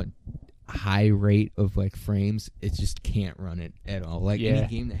somewhat high rate of like frames, it just can't run it at all. Like any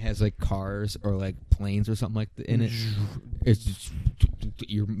game that has like cars or like planes or something like that in it, it's just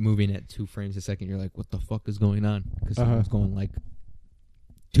you're moving at 2 frames a second. You're like, what the fuck is going on? Because someone's going like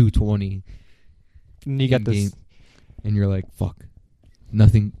 220. And you got this, and you're like, fuck.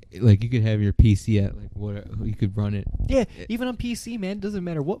 Nothing like you could have your PC at like what you could run it. Yeah, even on PC, man, it doesn't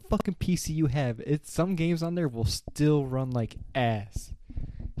matter what fucking PC you have. It's some games on there will still run like ass,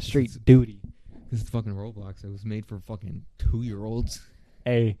 straight duty. This is fucking Roblox. It was made for fucking 2-year-olds.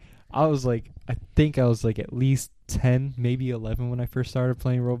 Hey, I think I was like at least 10, maybe 11 when I first started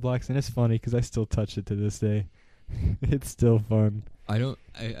playing Roblox, and it's funny because I still touch it to this day. It's still fun.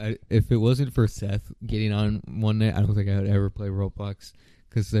 I if it wasn't for Seth getting on one night, I don't think I would ever play Roblox.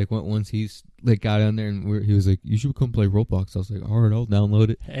 Because like once he's like got on there and he was like, "You should come play Roblox." I was like, "All right, I'll download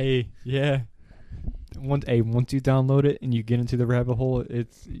it." Hey, yeah. Once you download it and you get into the rabbit hole,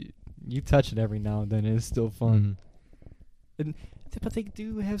 you touch it every now and then. And it's still fun. But they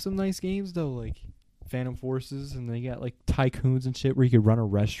do have some nice games though, like Phantom Forces, and they got like Tycoons and shit where you could run a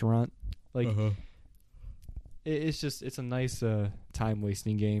restaurant. Like. It's a nice time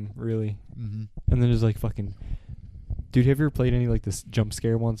wasting game, really. And then there's like fucking, dude, have you ever played any like this jump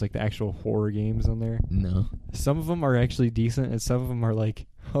scare ones, like the actual horror games on there? No. Some of them are actually decent, and some of them are like,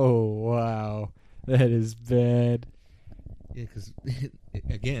 oh wow, that is bad. Yeah, because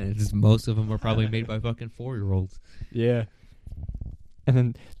again, it's just most of them are probably made by fucking 4-year-olds. Yeah. And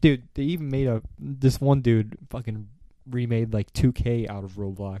then, dude, they even made this one dude fucking remade like 2K out of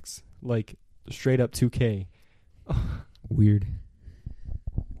Roblox, like. straight up 2K. Weird.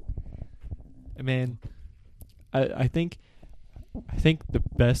 Man, I think the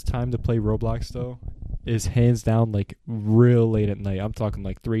best time to play Roblox though is hands down like real late at night. I'm talking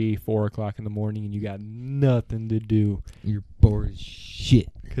like 3-4 o'clock in the morning and you got nothing to do. You're bored as shit.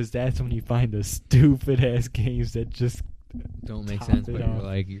 Because that's when you find the stupid ass games that just don't make sense, but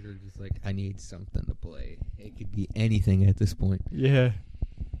you're just like, I need something to play. It could be anything at this point. Yeah.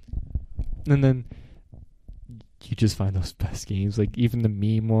 And then you just find those best games. Like even the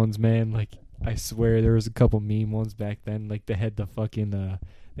meme ones, man. Like I swear there was a couple meme ones back then. Like they had the fucking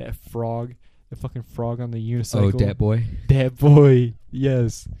that frog. The fucking frog on the unicycle. Oh, Dat Boy? Dat Boy,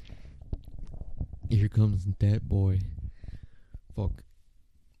 yes. Here comes Dat Boy. Fuck.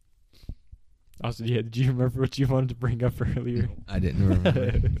 Also, yeah, did you remember what you wanted to bring up earlier? I didn't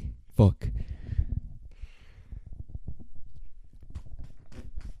remember. Fuck.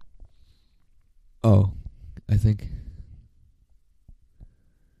 Oh, I think.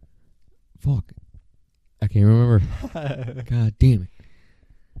 Fuck. I can't remember. God damn it.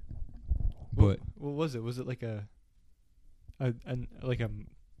 But what was it? Was it like a I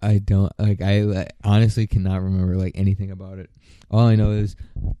don't like. I honestly cannot remember like anything about it. All I know is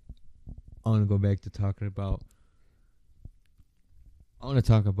I want to go back to talking about. I want to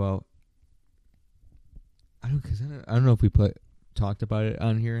talk about. I don't know if we talked about it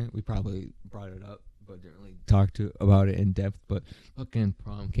on here. We probably brought it up, but didn't really talk about it in depth. But fucking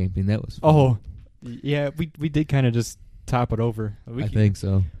prom camping, that was fun. Oh, yeah. We did kind of just top it over. I think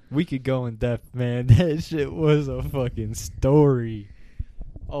so. We could go in depth, man. That shit was a fucking story.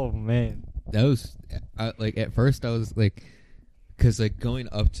 Oh, man. That was, like, at first I was, like, because, like, going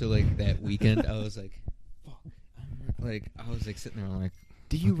up to, like, that weekend, I was, like, fuck. Like, I was, like, sitting there, like,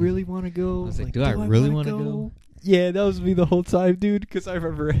 do you really want to go? I was like, do I really want to go? Yeah, that was me the whole time, dude, because I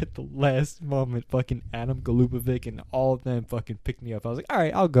remember at the last moment, fucking Adam Galubovic and all of them fucking picked me up. I was like, all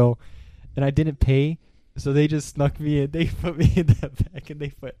right, I'll go. And I didn't pay. So they just snuck me in. They put me in the back and they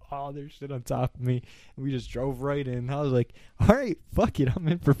put all their shit on top of me. And we just drove right in. I was like, all right, fuck it. I'm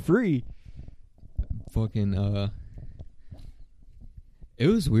in for free. Fucking, it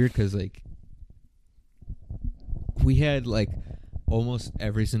was weird because, like, we had, like, almost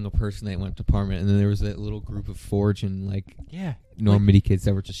every single person that went to Parliament. And then there was that little group of Forge and, like, Normandy kids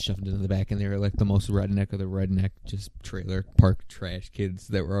that were just shoved into the back. And they were, like, the most redneck of the redneck, just trailer park trash kids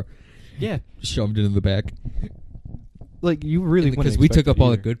that were... Yeah, shoved into the back. Like you really because we took up all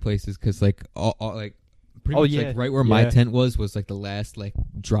the good places because like all like pretty much like right where my tent was like the last like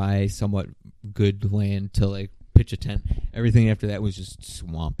dry, somewhat good land to like pitch a tent. Everything after that was just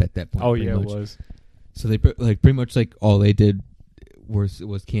swamp at that point. Oh yeah, much. It was. So they like pretty much like all they did was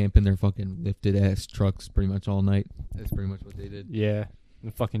camp in their fucking lifted ass trucks pretty much all night. That's pretty much what they did. Yeah.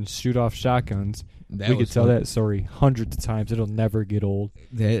 And fucking shoot off shotguns. We could tell that story hundreds of times. It'll never get old.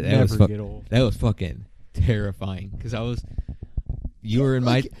 That never get old. That was fucking terrifying. Because you were in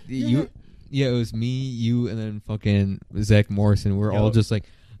my, it was me, you, and then fucking Zach Morrison. We're all just like,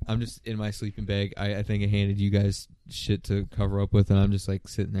 I'm just in my sleeping bag. I think I handed you guys shit to cover up with, and I'm just like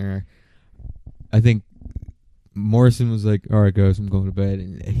sitting there. I think Morrison was like, all right, guys, I'm going to bed.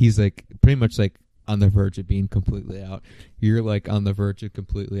 And he's like, pretty much like, on the verge of being completely out. You're like on the verge of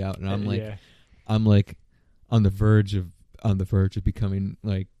completely out, and I'm like, I'm like on the verge of becoming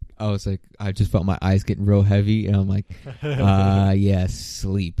like. I was like, I just felt my eyes getting real heavy, and I'm like, yes,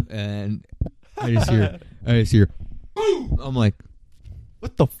 sleep. And I just hear, I'm like,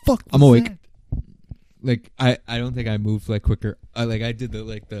 what the fuck? I'm awake. That? Like I don't think I moved like quicker. I did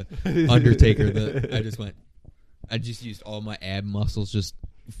the Undertaker. I just used all my ab muscles just.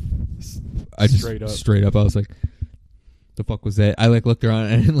 Straight up. I was like, the fuck was that? I like looked around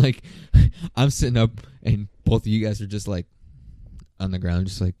and like I'm sitting up and both of you guys are just like on the ground,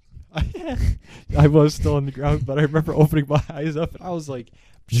 just like I was still on the ground, but I remember opening my eyes up and I was like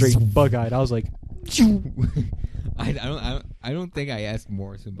straight bug eyed. I was like I don't think I asked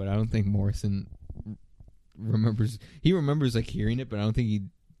Morrison, but I don't think Morrison remembers. He remembers like hearing it, but I don't think he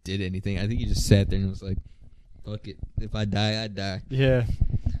did anything. I think he just sat there and was like, fuck it. If I die, I die. Yeah.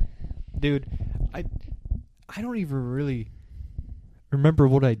 Dude, I don't even really remember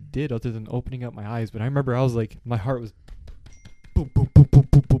what I did other than opening up my eyes, but I remember I was like, my heart was boom, boom, boom, boom,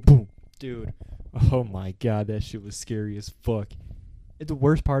 boom, boom, boom. Dude, oh my God, that shit was scary as fuck. And the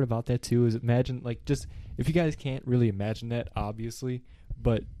worst part about that, too, is imagine, like, just, if you guys can't really imagine that, obviously,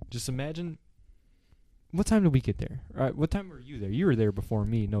 but just imagine, what time did we get there? All right, what time were you there? You were there before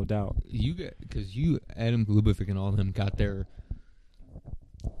me, no doubt. Because Adam Glubovic and all of them got there,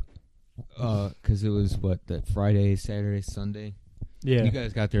 because it was, that Friday, Saturday, Sunday? Yeah. You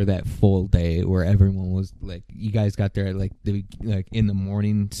guys got there that full day where everyone was like, you guys got there at like in the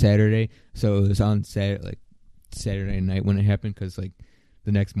morning Saturday, so it was on Saturday night when it happened, because like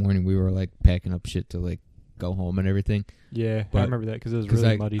the next morning we were like packing up shit to like go home and everything. Yeah, but I remember that because it was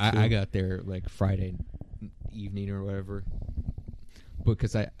really muddy too. I got there like Friday evening or whatever,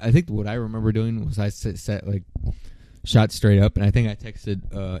 because I think what I remember doing was I sat like shot straight up, and I think I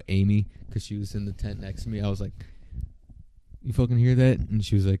texted Amy because she was in the tent next to me. I was like, "You fucking hear that?" And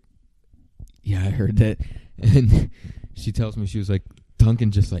she was like, "Yeah, I heard that." And she tells me, she was like,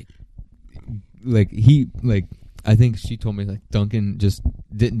 Duncan just like he like, I think she told me like Duncan just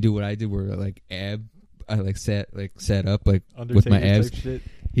didn't do what I did, where like I like sat up like Undertaker with my abs. Shit.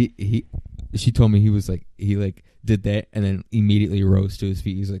 She told me he was like, he like did that and then immediately rose to his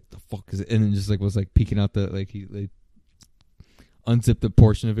feet. He's like, "The fuck is it?" And then just like was like peeking out the like, he like unzipped the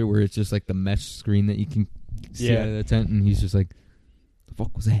portion of it where it's just like the mesh screen that you can see out of the tent, and he's just like, "The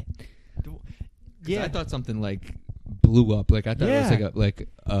fuck was that?" Yeah, I thought something like blew up. Like I thought it was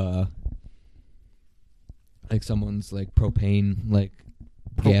like someone's like propane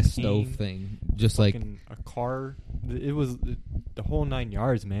gas stove thing, just like a car. It was the whole 9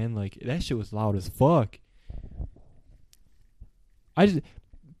 yards, man. Like that shit was loud as fuck. I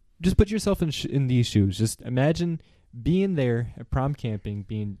just put yourself in these shoes. Just imagine being there at prom camping,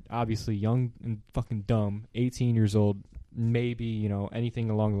 being obviously young and fucking dumb, 18 years old, maybe, anything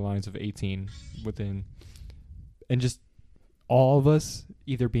along the lines of 18 within, and just all of us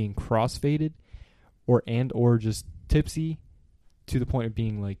either being crossfaded or just tipsy to the point of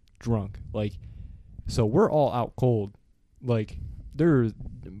being like drunk. Like, so we're all out cold. Like, there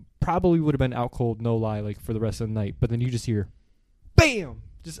probably would have been out cold, no lie, like for the rest of the night. But then you just hear, bam,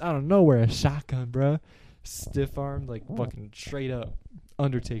 just out of nowhere, a shotgun, bruh. Stiff armed, like fucking straight up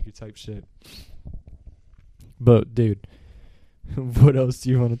Undertaker type shit. But dude, what else do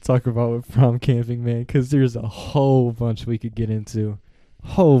you want to talk about with prom camping, man? Because there's a whole bunch we could get into.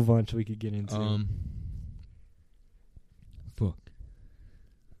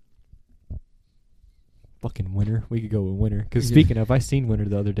 Fucking Winter. We could go with Winter. Because speaking of, I seen Winter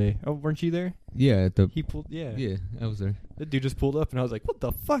the other day. Oh, weren't you there? Yeah, he pulled. Yeah, I was there. That dude just pulled up, and I was like, "What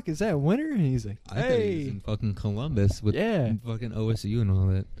the fuck is that, Winter?" And he's like, "Hey." I thought he was in fucking Columbus with fucking OSU and all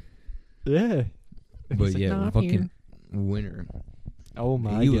that. Yeah. But yeah, nah, fucking Winter. Oh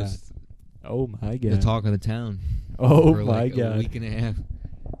my god. Oh my god. The talk of the town. Oh for my like god. A week and a half.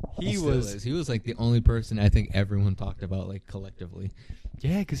 He was like the only person I think everyone talked about like collectively.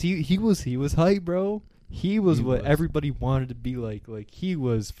 Yeah, because he was hype, bro. He was everybody wanted to be like. Like, he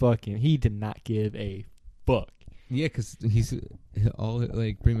was fucking, he did not give a fuck. Yeah, because he's all,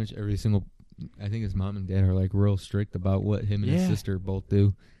 like, pretty much every single, I think his mom and dad are, like, real strict about what him and his sister both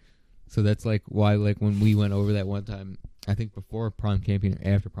do. So that's, like, why, like, when we went over that one time, I think before prom camping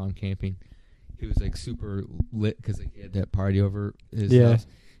or after prom camping, he was, like, super lit because like, he had that party over his house.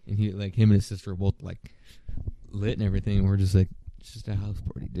 And he, like, him and his sister were both, like, lit and everything. And we're just, like, it's just a house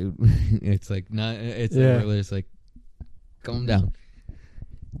party, dude. It's like not. It's really just like, calm down.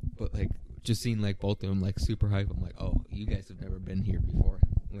 But like, just seeing like both of them like super hype. I'm like, oh, you guys have never been here before,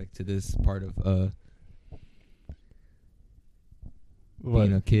 like to this part of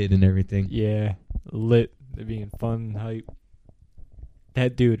being a kid and everything. Yeah, lit, being fun, hype.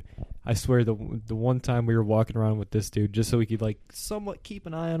 That dude, I swear, the one time we were walking around with this dude just so we could like somewhat keep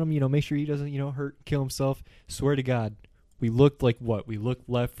an eye on him, make sure he doesn't hurt, kill himself. Swear to God. We looked like what? We looked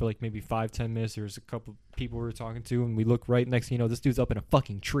left for like maybe 5-10 minutes. There was a couple of people we were talking to, and we looked right. Next thing you know, this dude's up in a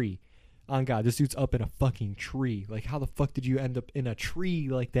fucking tree. On God, this dude's up in a fucking tree. Like, how the fuck did you end up in a tree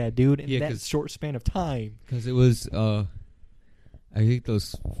like that, dude, in that short span of time? Because it was, I think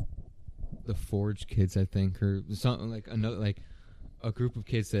the Forge kids, I think, or something like another, like a group of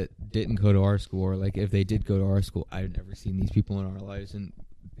kids that didn't go to our school, or like if they did go to our school, I've never seen these people in our lives, and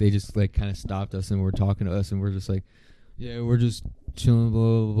they just like kind of stopped us and were talking to us, and we're just like, yeah, we're just chilling,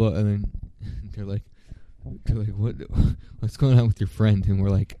 blah, blah, blah. And then they're like, what's going on with your friend? And we're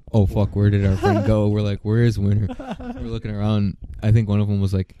like, oh, fuck, where did our friend go? We're like, where is Winter? We're looking around. I think one of them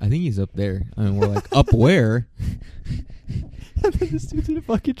was like, I think he's up there. And we're like, up where? And then this dude's in a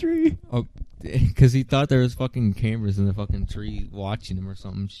fucking tree. Oh, because he thought there was fucking cameras in the fucking tree watching him or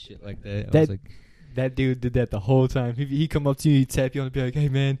something shit like that. I was like, that dude did that the whole time. He come up to you, he'd tap you on and be like, hey,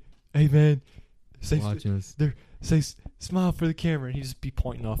 man. Watching us. Say, smile for the camera, and he'd just be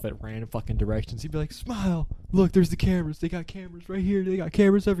pointing off at random fucking directions. He'd be like, smile. Look, there's the cameras. They got cameras right here. They got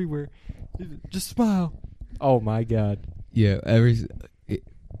cameras everywhere. Just smile. Oh, my God. Yeah,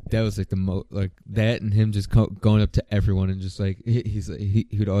 that was like the like that, and him just going up to everyone and just like he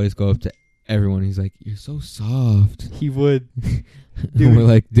would always go up to everyone. He's like, "You're so soft." He would. Dude. We're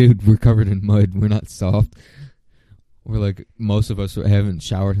like, dude, we're covered in mud. We're not soft. We're like, most of us haven't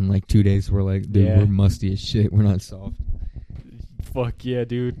showered in like 2 days. We're like, dude, we're musty as shit. We're not soft. Fuck yeah,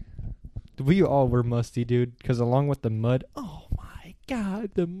 dude. We all were musty, dude. Because along with the mud, oh my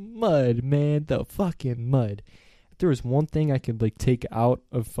god, the mud, man, the fucking mud. If there was one thing I could like take out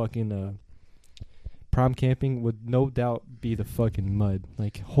of fucking prom camping, would no doubt be the fucking mud.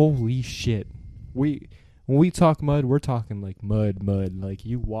 Like, holy shit. When we talk mud, we're talking like mud. Like,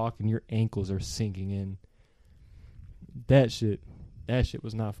 you walk and your ankles are sinking in. That shit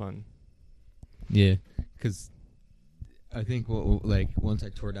was not fun. Yeah, because I think like once I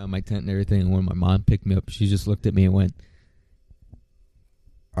tore down my tent and everything, and when my mom picked me up, she just looked at me and went,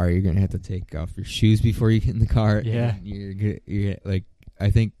 "Are you gonna have to take off your shoes before you get in the car?" Yeah, and you're like,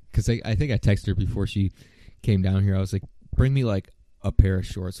 I think because I think I texted her before she came down here. I was like, "Bring me like a pair of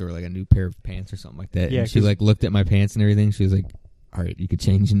shorts or like a new pair of pants or something like that." Yeah, and she like looked at my pants and everything. She was like, "All right, you could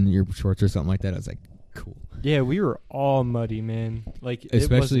change in your shorts or something like that." I was like, "Cool." Yeah, we were all muddy, man. Like,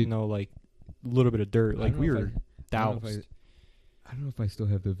 especially, it wasn't no like little bit of dirt. Like, we were doused. I don't know if I still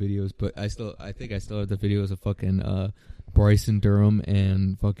have the videos, but I think I still have the videos of fucking Bryson Durham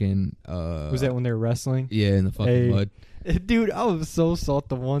and fucking was that when they were wrestling? Yeah, in the fucking mud. Dude, I was so salt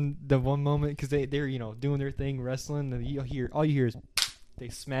the one moment because they're doing their thing wrestling, and all you hear is they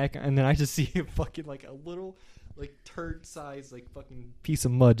smack, and then I just see it fucking like a little like turd size like fucking piece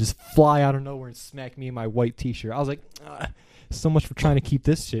of mud just fly out of nowhere and smack me in my white t-shirt. I was like, so much for trying to keep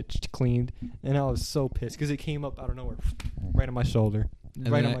this shit cleaned, and I was so pissed because it came up out of nowhere, right on my shoulder, And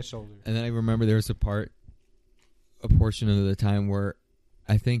then I remember there was a portion of the time where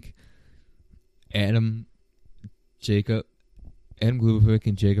I think Adam Glubovic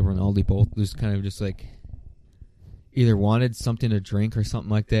and Jacob Rinaldi both just kind of just like either wanted something to drink or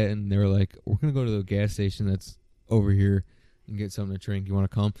something like that, and they were like, "We're gonna go to the gas station that's over here and get something to drink. You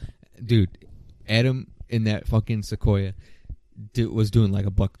want to come?" Dude, Adam in that fucking Sequoia was doing like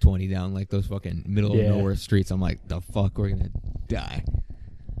 $1.20 down like those fucking middle of nowhere streets. I'm like, the fuck, we're gonna die.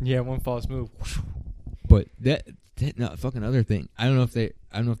 Yeah, one false move. But that fucking other thing. I don't know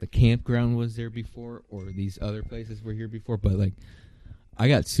if the campground was there before or these other places were here before, but like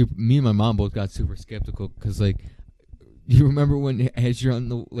me and my mom both got super skeptical because like, you remember when as you're on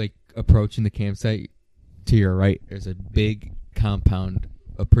the like approaching the campsite, to your right there's a big compound,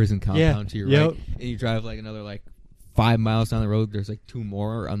 a prison compound to your right, and you drive like another like 5 miles down the road, there's like 2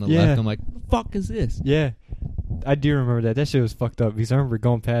 more on the left. I'm like, what the fuck is this? Yeah, I do remember that. That shit was fucked up because I remember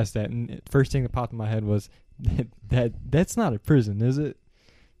going past that, and first thing that popped in my head was that's not a prison, is it?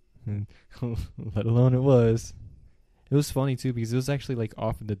 And let alone it was. It was funny too because it was actually like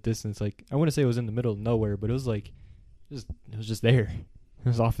off in the distance. Like, I wouldn't say it was in the middle of nowhere, but it was like it was just there. It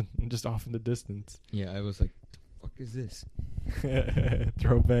was off in the distance. Yeah, I was like, what the fuck is this?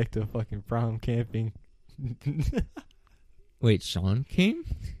 Throwback to fucking prom camping. Wait, Sean came?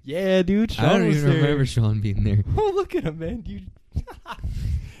 Yeah, dude. Sean I don't even remember Sean being there. Oh, look at him, man, dude.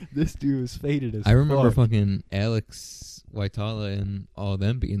 This dude was faded as I remember fucking Alex Waitala and all of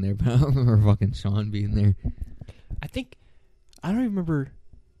them being there, but I don't remember fucking Sean being there. I don't even remember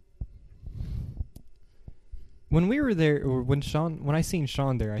when we were there, or when I seen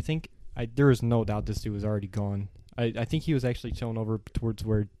Sean there. I think there was no doubt this dude was already gone. I think he was actually chilling over towards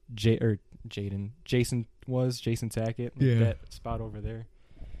where Jason Tackett, that spot over there.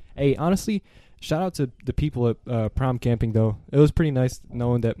 Hey, honestly, shout out to the people at prom camping though. It was pretty nice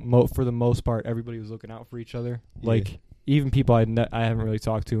knowing that for the most part everybody was looking out for each other. Yeah. Like, even people I haven't really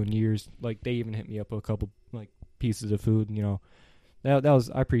talked to in years, like they even hit me up with a couple like pieces of food. That was,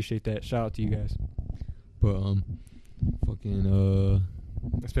 I appreciate that. Shout out to you guys. But fucking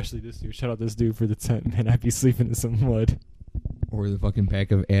especially this dude. Shout out this dude for the tent, man. I'd be sleeping in some mud. Or the fucking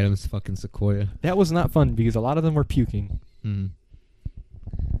back of Adam's fucking Sequoia. That was not fun because a lot of them were puking. Mm-hmm.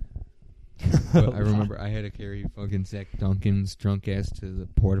 But I remember I had to carry fucking Zach Duncan's drunk ass to the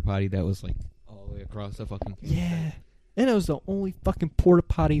porta potty that was like all the way across the fucking campsite. Yeah. And it was the only fucking porta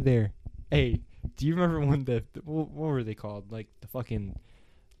potty there. Hey, do you remember when what were they called? Like the fucking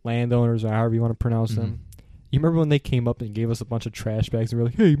landowners or however you want to pronounce them. You remember when they came up and gave us a bunch of trash bags and were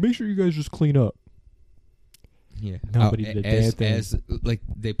like, "Hey, make sure you guys just clean up." Yeah. Nobody did a damn thing. As like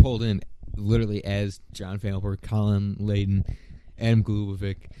they pulled in literally as John Falber, Colin Layden, Adam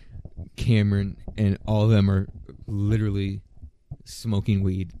Glubovic, Cameron, and all of them are literally smoking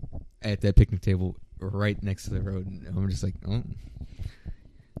weed at that picnic table right next to the road. And I'm just like, oh,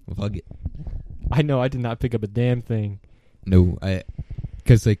 well, fuck it. I know, I did not pick up a damn thing. No,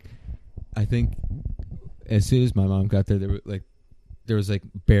 because like, I think as soon as my mom got there, they were like, there was like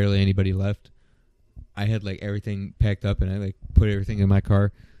barely anybody left. I had like everything packed up, and I like put everything in my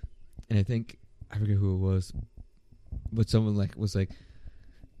car. And I forget who it was, but someone like was like,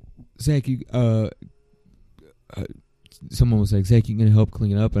 Zach, someone was like, Zach, you gonna help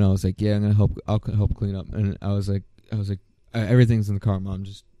clean up? And I was like, yeah, I'm gonna help. I'll help clean up. And I was like, everything's in the car, Mom.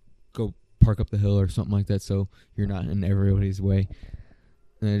 Just go park up the hill or something like that, so you're not in everybody's way.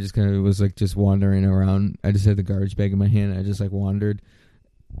 And I just kind of was like just wandering around. I just had the garbage bag in my hand. I just like wandered.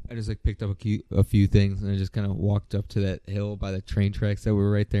 I just like picked up a few things, and I just kind of walked up to that hill by the train tracks that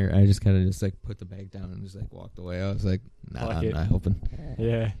were right there. I just kind of just like put the bag down and just like walked away. I was like, nah, I'm not helping.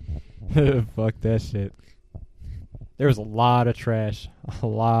 Yeah. Fuck that shit. There was a lot of trash.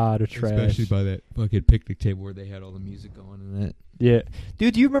 Especially by that fucking picnic table where they had all the music going and that. Yeah.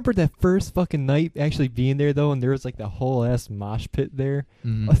 Dude, do you remember that first fucking night actually being there, though, and there was like the whole ass mosh pit there?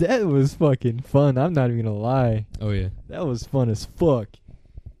 Mm-hmm. Oh, that was fucking fun. I'm not even gonna lie. Oh, yeah. That was fun as fuck.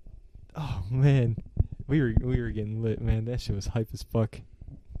 Oh, man. We were getting lit, man. That shit was hype as fuck.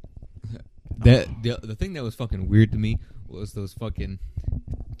 The thing that was fucking weird to me was those fucking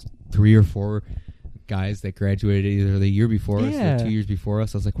 3 or 4 guys that graduated either the year before us or 2 years before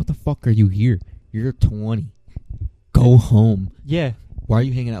us. I was like, what the fuck are you here? You're 20. Go home. Yeah. Why are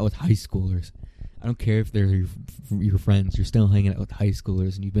you hanging out with high schoolers? I don't care if they're your friends. You're still hanging out with high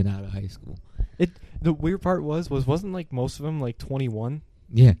schoolers, and you've been out of high school. The weird part wasn't like most of them like 21?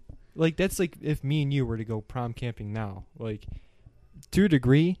 Yeah. Like, that's like if me and you were to go prom camping now. Like, to a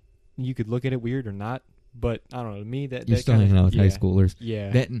degree, you could look at it weird or not. But, I don't know, to me, you're still hanging out with high schoolers. Yeah.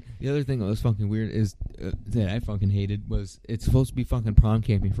 That, and the other thing that was fucking weird is, that I fucking hated, was it's supposed to be fucking prom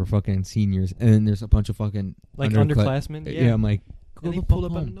camping for fucking seniors, and then there's a bunch of fucking... Like underclassmen? Yeah, I'm like, go the fuck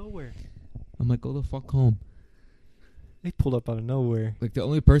home. Out of nowhere. I'm like, go the fuck home. They pulled up out of nowhere. Like, the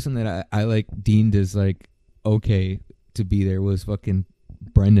only person that I like, deemed as, like, okay to be there was fucking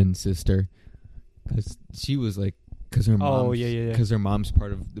Brendan's sister. Because she was, like... Because her mom's, Because her mom's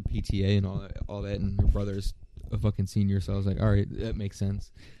part of the PTA and all that, and her brother's a fucking senior. So I was like, all right, that makes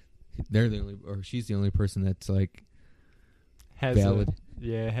sense. She's the only person that's like valid.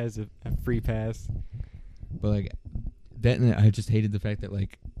 Has a free pass. But like that, and I just hated the fact that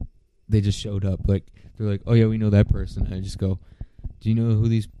like they just showed up. Like they're like, oh yeah, we know that person. And I just go, do you know who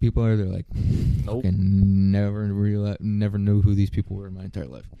these people are? They're like, nope. Never knew who these people were in my entire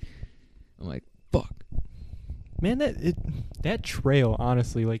life. I'm like, fuck. Man, that trail,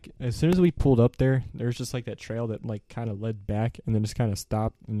 honestly, like, as soon as we pulled up there was just, like, that trail that, like, kind of led back and then just kind of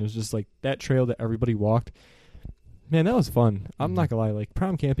stopped. And it was just, like, that trail that everybody walked. Man, that was fun. I'm not gonna lie. Like,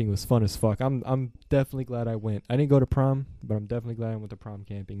 prom camping was fun as fuck. I'm definitely glad I went. I didn't go to prom, but I'm definitely glad I went to prom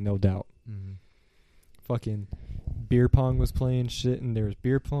camping, no doubt. Mm-hmm. Fucking beer pong was playing shit, and there was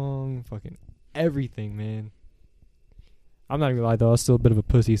beer pong. Fucking everything, man. I'm not gonna lie, though. I was still a bit of a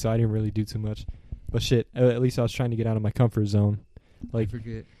pussy, so I didn't really do too much. But shit, at least I was trying to get out of my comfort zone. Like, I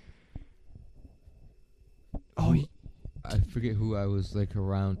forget. Oh, I forget who I was like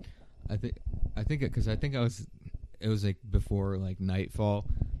around. I think I was. It was like before like nightfall,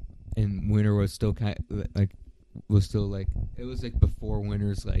 and winter was still it was like before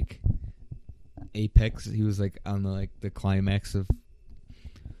winter's like apex. He was like on the climax of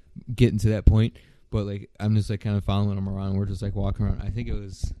getting to that point. But like I'm just like kind of following him around. We're just like walking around. I think it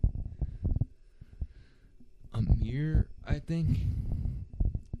was Amir, I think,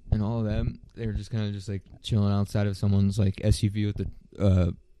 and all of them. They were just kind of just like chilling outside of someone's like SUV with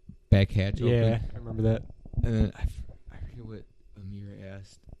the back hatch open. Yeah, I remember that. And then I forget what Amir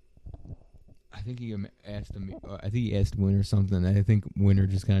asked. I think he asked Amir. I think he asked Winter something. I think Winter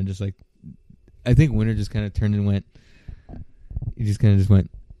just kind of just like. I think Winter just kind of turned and went. He just kind of just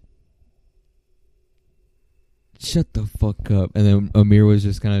went. Shut the fuck up. And then Amir was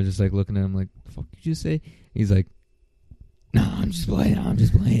just kind of just like looking at him like, the fuck did you say? He's like, no, I'm just playing.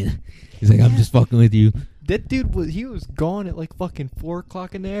 He's like, I'm just fucking with you. That dude was gone at like fucking 4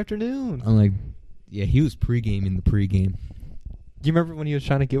 o'clock in the afternoon. I'm like, yeah, he was pre-gaming the pre-game. Do you remember when he was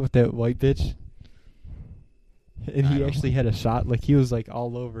trying to get with that white bitch? And he actually had a shot. Like, he was like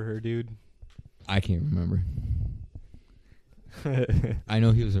all over her, dude. I can't remember. I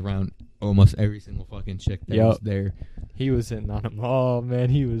know he was around almost every single fucking chick that was there. He was hitting on them all, man.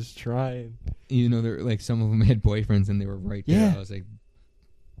 He was trying. You know, there like some of them had boyfriends and they were right there. Yeah. I was like,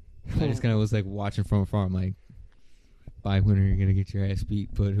 I just kind of was like watching from afar. I'm like, bye, Winter, you're gonna get your ass beat,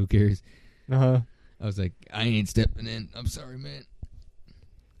 but who cares? I was like, I ain't stepping in. I'm sorry, man.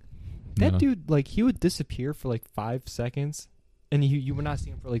 That dude, like, he would disappear for like 5 seconds, and you would not see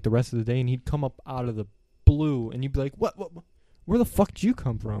him for like the rest of the day, and he'd come up out of the blue, and you'd be like, what? Where the fuck did you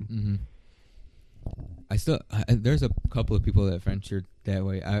come from? Mm-hmm. there's a couple of people that ventured that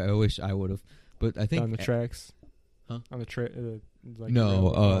way. I wish I would have, but I think on the tracks, huh? On the track, like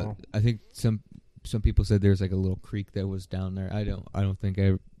no. I think some people said there's like a little creek that was down there. I don't think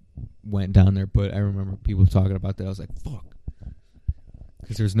I went down there, but I remember people talking about that. I was like, fuck,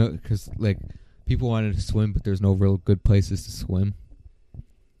 because like people wanted to swim, but there's no real good places to swim.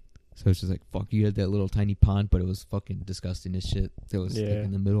 So it's just like, fuck, you had that little tiny pond, but it was fucking disgusting as shit. That was like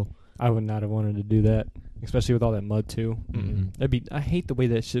in the middle. I would not have wanted to do that, especially with all that mud too. Mm-hmm. I hate the way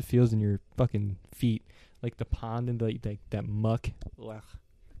that shit feels in your fucking feet, like the pond and like that muck. Ugh.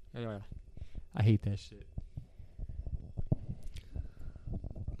 I hate that shit.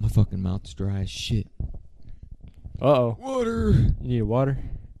 My fucking mouth's dry as shit. Uh-oh. Water. You need water?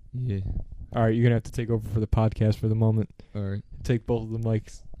 Yeah. All right, you're going to have to take over for the podcast for the moment. All right. Take both of the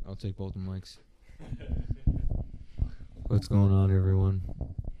mics. I'll take both the mics. What's going on, everyone?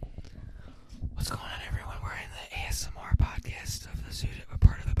 What's going on, everyone? We're in the ASMR podcast of the Zooted, a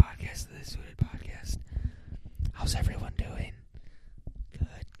part of the podcast of the Zooted podcast. How's everyone doing?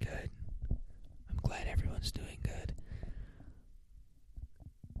 Good. I'm glad everyone's doing good.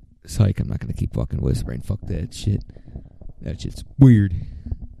 Psych, I'm not going to keep fucking whispering. Fuck that shit. That shit's weird.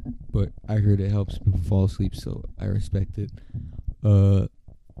 But I heard it helps people fall asleep, so I respect it.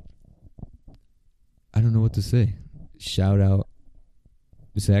 I don't know what to say. Shout out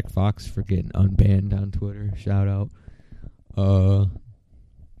Zach Fox for getting unbanned on Twitter. Shout out.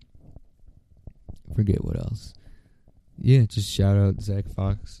 Forget what else. Yeah, just shout out Zach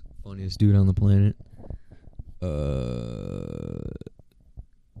Fox. Funniest dude on the planet.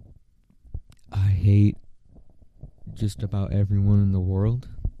 I hate just about everyone in the world.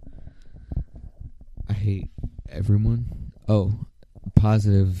 I hate everyone. Oh,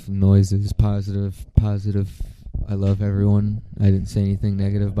 positive noises. Positive. I love everyone. I didn't say anything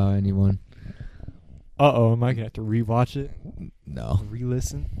negative about anyone. Uh-oh, am I going to have to rewatch it? No.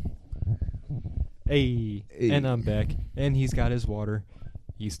 Re-listen? Hey, and I'm back. And he's got his water.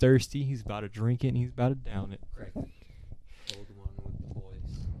 He's thirsty. He's about to drink it, and he's about to down it. Cracking cold one with the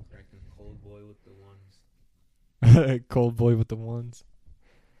boys. Cracking cold boy with the ones. Cold boy with the ones.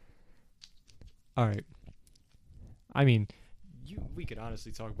 All right. I mean, we could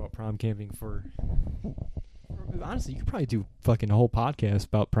honestly talk about prom camping for... Honestly, you could probably do fucking a whole podcast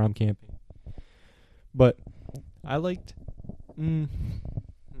about prom camping. But I liked... How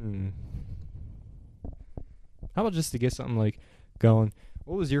about just to get something like going,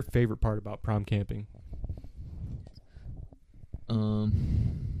 what was your favorite part about prom camping? I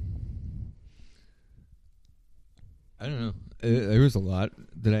don't know. There was a lot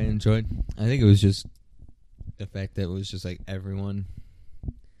that I enjoyed. I think it was just the fact that it was just like everyone.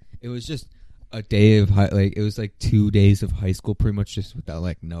 It was just a day of it was like 2 days of high school, pretty much just without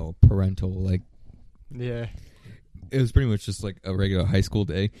like no parental like. Yeah. It was pretty much just like a regular high school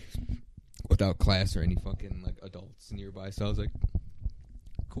day without class or any fucking like adults nearby. So I was like,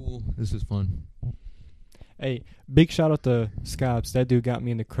 cool, this is fun. Hey, big shout out to Scops. That dude got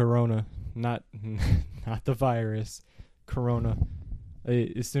me into Corona, not the virus, Corona.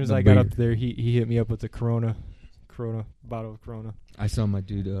 As soon as I got up there, he hit me up with the Corona bottle of Corona. I saw my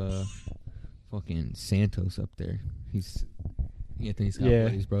dude, fucking Santos up there. He's Anthony Scott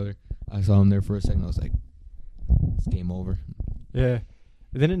Buddy's brother. I saw him there for a second. I was like, it's game over. Yeah.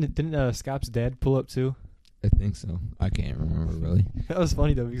 Didn't Scott's dad pull up too? I think so. I can't remember really. That was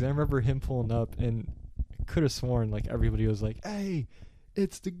funny though, because I remember him pulling up, and I could have sworn like everybody was like, "Hey,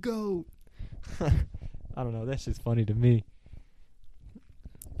 it's the GOAT." I don't know. That's just funny to me.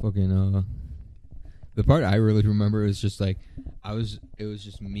 Fucking the part I really remember is just like it was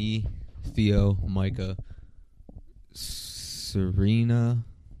just me, Theo, Micah, Serena,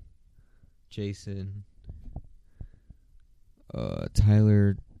 Jason,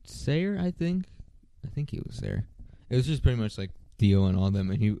 Tyler Sayer, I think he was there. It was just pretty much like Theo and all them,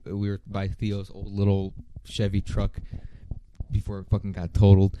 and we were by Theo's old little Chevy truck before it fucking got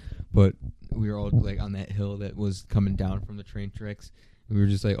totaled. But we were all like on that hill that was coming down from the train tracks, and we were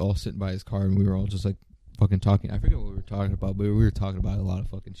just like all sitting by his car, and we were all just like fucking talking. I forget what we were talking about, but we were talking about a lot of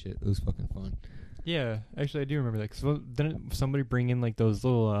fucking shit. It was fucking fun. Yeah, actually I do remember that. So didn't somebody bring in like those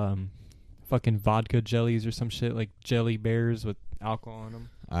little fucking vodka jellies or some shit, like jelly bears with alcohol in them?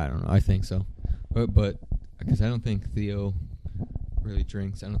 I don't know. I think so. But because I don't think Theo really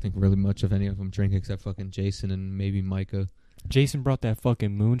drinks. I don't think really much of any of them drink except fucking Jason and maybe Micah. Jason brought that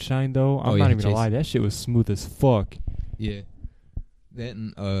fucking moonshine, though. I'm not even going to lie. That shit was smooth as fuck. Yeah. That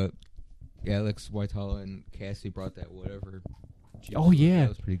and Alex Whitehall and Cassie brought that whatever. Oh, yeah. That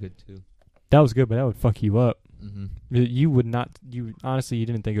was pretty good, too. That was good, but that would fuck you up. Mm-hmm. You would not. You honestly, you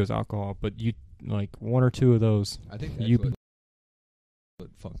didn't think it was alcohol, but you like one or two of those. I think that's what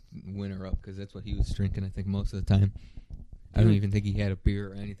fucked Winter up, because that's what he was drinking. I think most of the time. I don't even think he had a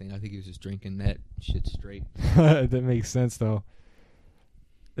beer or anything. I think he was just drinking that shit straight. That makes sense, though.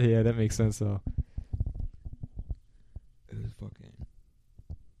 Yeah, that makes sense, though. It was fucking...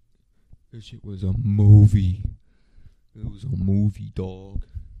 This shit was a movie. It was a movie, dog.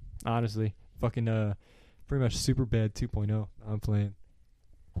 Honestly. Fucking, pretty much Superbad 2.0. I'm playing.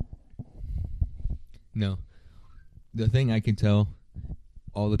 No. The thing I can tell,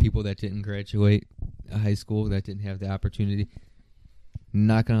 all the people that didn't graduate high school, that didn't have the opportunity,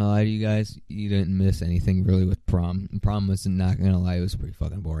 not gonna lie to you guys, you didn't miss anything really with prom. Prom was, not gonna lie, it was pretty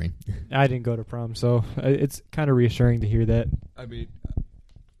fucking boring. I didn't go to prom, so it's kind of reassuring to hear that. I mean,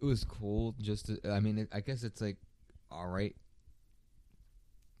 it was cool just to, I mean, I guess it's like, alright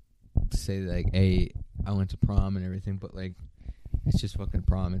to say like, hey, I went to prom and everything, but like, it's just fucking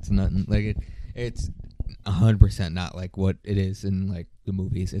prom. It's nothing, like, it's 100% not like what it is in like the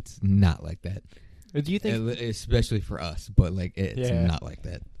movies. It's not like that. Do you think, especially for us, but like it's not like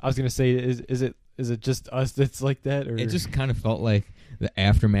that? I was gonna say, is it just us that's like that, or it just kind of felt like the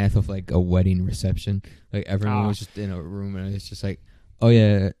aftermath of like a wedding reception. Like everyone was just in a room, and it's just like, oh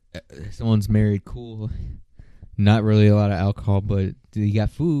yeah, someone's married, cool. Not really a lot of alcohol, but you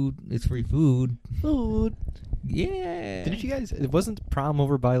got food. It's free food. Food. Yeah. Didn't you guys? It wasn't prom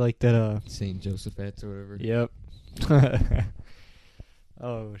over by like that. St. Joseph's or whatever. Yep.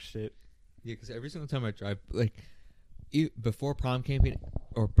 Oh shit. Yeah, because every single time I drive, like, before prom camping,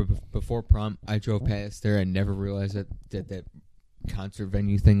 or before prom, I drove past there. I never realized that concert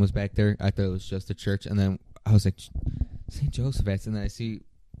venue thing was back there. I thought it was just a church. And then I was like, St. Joseph's. And then I see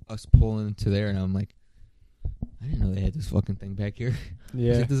us pulling into there, and I'm like, I didn't know they had this fucking thing back here.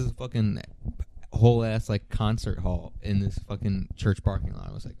 Yeah. Like, this is a fucking whole-ass, like, concert hall in this fucking church parking lot.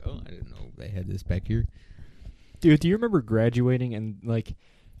 I was like, oh, I didn't know they had this back here. Dude, do you remember graduating and, like,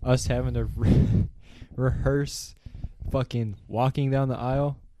 us having to rehearse fucking walking down the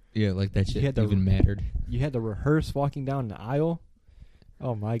aisle? Yeah, like that shit even mattered. You had to rehearse walking down the aisle?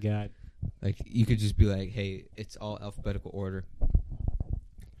 Oh, my God. Like, you could just be like, hey, it's all alphabetical order.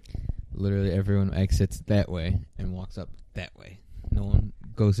 Literally everyone exits that way and walks up that way. No one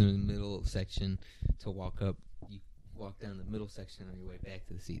goes in the middle section to walk up. You walk down the middle section on your way back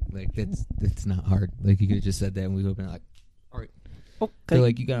to the seat. Like, that's not hard. Like, you could have just said that and we would have been like, all right. Okay. They're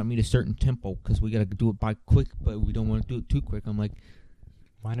like, you gotta meet a certain tempo because we gotta do it by quick, but we don't want to do it too quick. I'm like,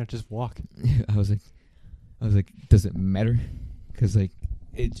 why not just walk? I was like, does it matter? Because like,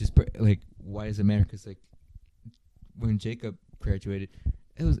 it just like, why does it matter? Because like, when Jacob graduated,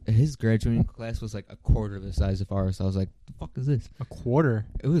 his graduating class was like a quarter the size of ours. So I was like, the fuck is this? A quarter?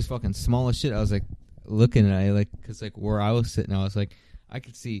 It was fucking small as shit. I was like, looking at it, like, because like where I was sitting, I was like, I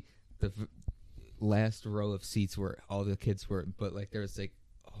could see the last row of seats where all the kids were, but like there was like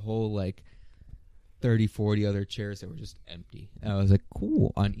a whole like 30, 40 other chairs that were just empty. And I was like,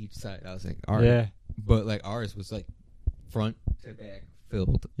 cool, on each side. I was like, all right. Yeah. But like ours was like front to back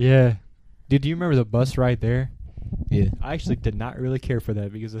filled. Yeah. Dude, do you remember the bus ride there? Yeah. I actually did not really care for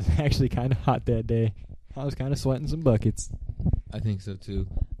that because it was actually kind of hot that day. I was kind of sweating some buckets. I think so too.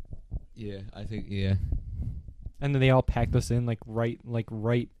 Yeah, I think, yeah. And then they all packed us in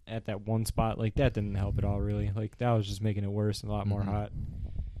right at that one spot. Like, that didn't help at all, really. Like, that was just making it worse and a lot more hot.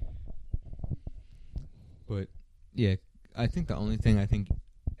 But, yeah, I think the only thing I think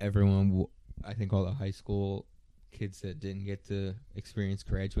everyone, I think all the high school kids that didn't get to experience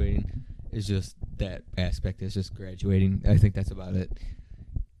graduating is just that aspect. It's just graduating. I think that's about it.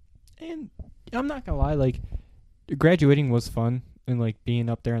 And I'm not going to lie, like, graduating was fun. And, like, being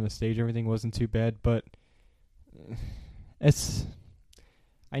up there on the stage, everything wasn't too bad. But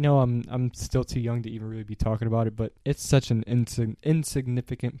I know I'm still too young to even really be talking about it, but it's such an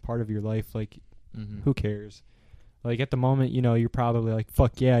insignificant part of your life. Like, who cares? Like, at the moment, you know, you're probably like,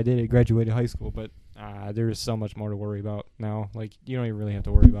 fuck yeah, I did it, graduated high school, but there's so much more to worry about now. Like, you don't even really have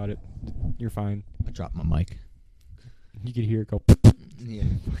to worry about it. You're fine. I dropped my mic. You could hear it go yeah,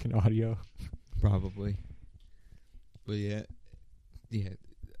 fucking audio. Probably. But yeah.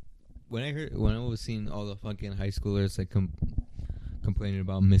 When I was seeing all the fucking high schoolers like complaining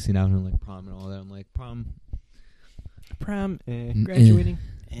about missing out on like prom and all that, I'm like, prom, graduating,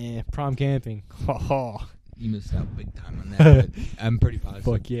 prom camping. You missed out big time on that. But I'm pretty positive.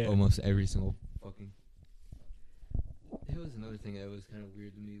 Fuck yeah. Almost every single fucking. That was another thing that was kind of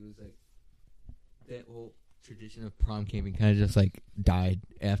weird to me. Was like that whole tradition of prom camping kind of just like died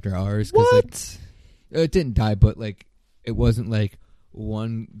after ours. What? Like, it didn't die, but like it wasn't like,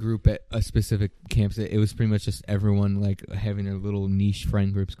 one group at a specific campus. It was pretty much just everyone like having their little niche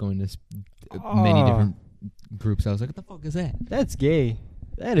friend groups going to many different groups. I was like, what the fuck is that? That's gay.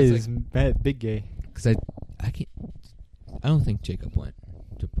 That It's is bad, big gay. Because I can't. I don't think Jacob went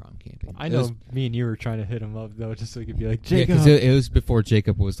to prom camping. I know me and you were trying to hit him up though, just so he could be like, Jacob. Yeah, because it was before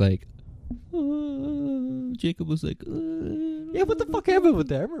Jacob was like. Jacob was like, yeah, what the fuck happened with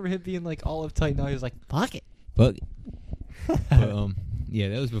that? I remember him being like all uptight. Now he was like, fuck it. Fuck it. But, yeah,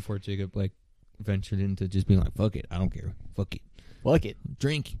 that was before Jacob like ventured into just being like, fuck it, I don't care, fuck it, fuck it,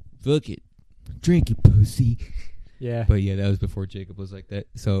 drink, fuck it, drink it, pussy. Yeah. But yeah, that was before Jacob was like that.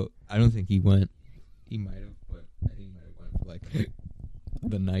 So I don't think he went. He might have, but I think he might have went for like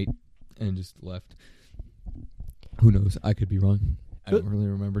the night and just left. Who knows? I could be wrong. I don't really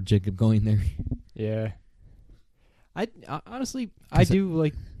remember Jacob going there. Yeah. I honestly, I do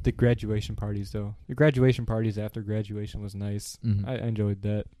like the graduation parties, though. The graduation parties after graduation was nice. Mm-hmm. I enjoyed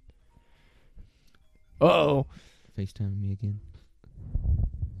that. Uh-oh. FaceTime me again.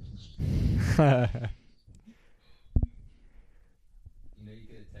 You know you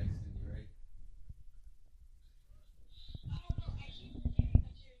could have texted me, right?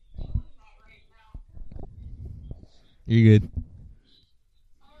 You're good.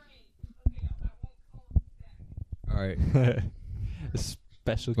 All right. A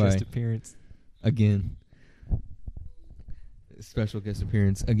special guest appearance. Again. Special guest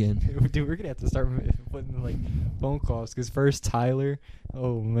appearance again. Dude, we're going to have to start putting like phone calls. Because first Tyler.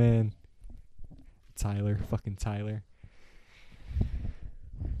 Oh, man. Tyler. Fucking Tyler.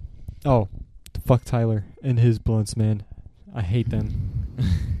 Oh. Fuck Tyler and his blunts, man. I hate them.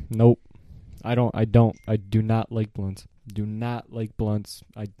 Nope. I do not like blunts. Do not like blunts.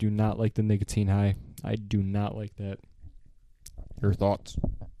 I do not like the nicotine high. I do not like that. Your thoughts?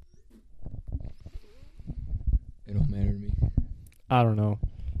 It don't matter to me. I don't know.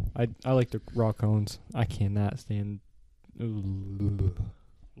 I like the raw cones. I cannot stand.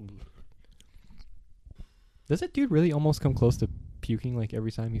 Does that dude really almost come close to puking like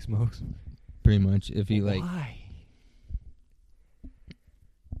every time he smokes? Pretty much. If he like, why?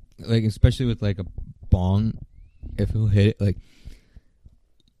 Like especially with like a bong, if he'll hit it, like,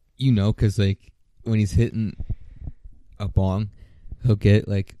 you know, because like when he's hitting a bong, he'll get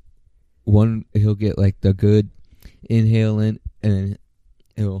like the good inhale in, and then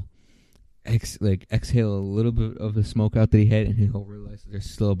he'll exhale a little bit of the smoke out that he had, and he'll realize that there's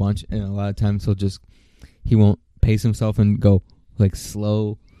still a bunch. And a lot of times he won't pace himself and go like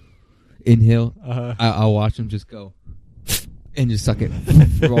slow inhale. I'll watch him just go and just suck it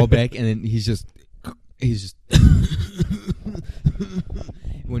roll back, and then he's just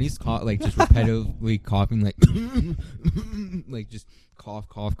when he's caught like just repetitively coughing like just cough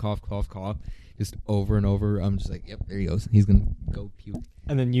just over and over. I'm just like, yep, there he goes. He's gonna go puke.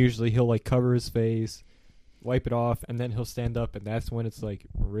 And then usually he'll like cover his face, wipe it off, and then he'll stand up, and that's when it's like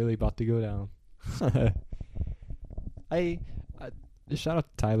really about to go down. I shout out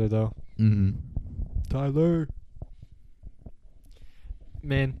to Tyler though. Mm-hmm. Tyler,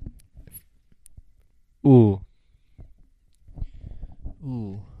 man. Ooh.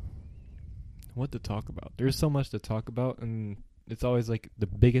 What to talk about? There's so much to talk about, and it's always like the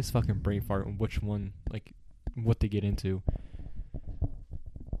biggest fucking brain fart on which one, like, what to get into.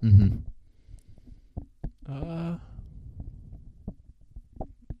 Mm-hmm.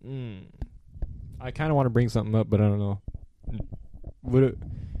 I kind of want to bring something up, but I don't know. All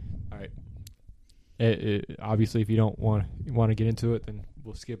right. Obviously, if you don't want to get into it, then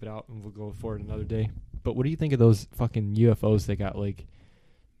we'll skip it out and we'll go for it another day. But what do you think of those fucking UFOs that got, like,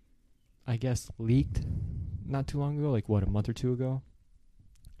 I guess, leaked not too long ago? Like, what, a month or two ago?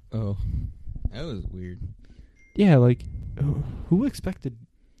 Oh, that was weird. Yeah, like, who expected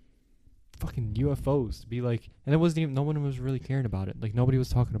fucking UFOs to be like, and it wasn't even, no one was really caring about it. Like, nobody was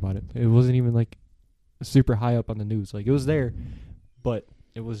talking about it. It wasn't even, like, super high up on the news. Like, it was there, but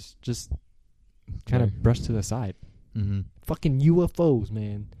it was just kind of brushed to the side. Mm-hmm. Fucking UFOs,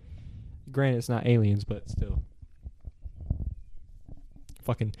 man. Granted, it's not aliens, but still.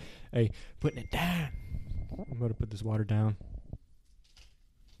 Fucking, hey, putting it down. I'm going to put this water down.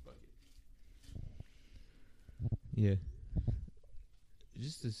 Yeah.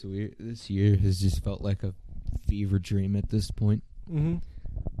 Just this year has just felt like a fever dream at this point. Mm-hmm.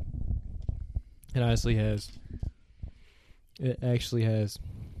 It honestly has. It actually has.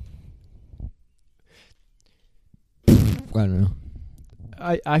 I don't know.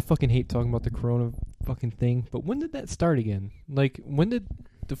 I fucking hate talking about the corona fucking thing, but when did that start again? Like, when did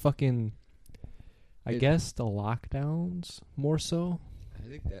the fucking, I guess, the lockdowns more so? I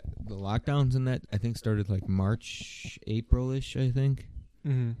think that the lockdowns and that, I think, started like March, April-ish, I think.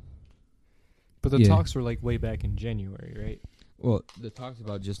 Mm-hmm. But the talks were like way back in January, right? Well, the talks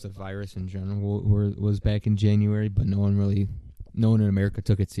about just the virus in general was back in January, but no one in America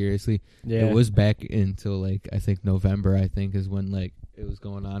took it seriously. Yeah. It was back until like, I think November, I think, is when like it was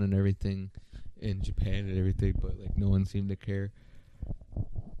going on and everything in Japan and everything, but like no one seemed to care.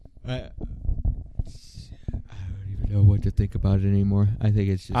 I don't even know what to think about it anymore. I think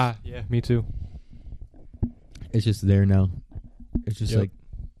it's just... yeah, me too. It's just there now. It's just like...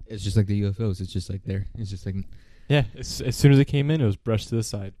 It's just like the UFOs. It's just like there. It's just like... Yeah, as soon as it came in, it was brushed to the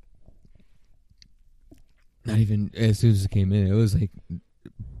side. Not even as soon as it came in. It was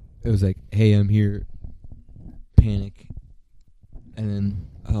like, hey, I'm here. Panic. And then,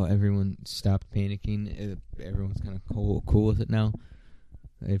 everyone stopped panicking. Everyone's kind of cool with it now.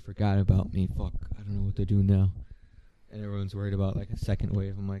 They forgot about me. Fuck, I don't know what to do now. And everyone's worried about like a second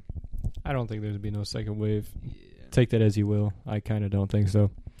wave. I'm like... I don't think there's be no second wave. Yeah. Take that as you will. I kind of don't think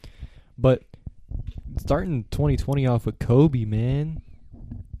so. But starting 2020 off with Kobe, man,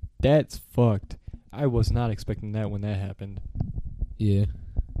 that's fucked. I was not expecting that when that happened. Yeah.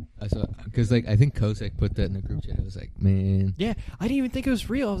 I saw, because like I think Kozak put that in the group chat. I was like, man. Yeah, I didn't even think it was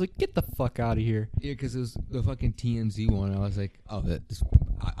real. I was like, get the fuck out of here. Yeah, because it was the fucking TMZ one. I was like, oh, that's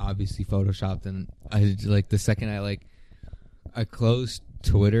obviously photoshopped. And I like the second I closed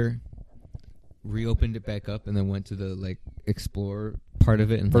Twitter, reopened it back up, and then went to the like explore part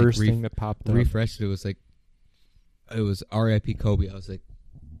of it, and first thing that popped up, refreshed it, was like, it was R.I.P. Kobe. I was like,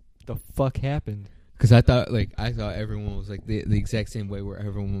 the fuck happened? Because I thought everyone was like the exact same way, where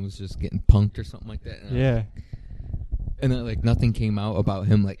everyone was just getting punked or something like that. And yeah. And then like nothing came out about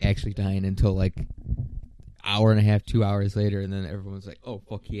him like actually dying until like hour and a half, 2 hours later, and then everyone's like, oh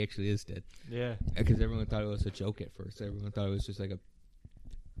fuck, he actually is dead. Yeah. Because everyone thought it was a joke at first. Everyone thought it was just like a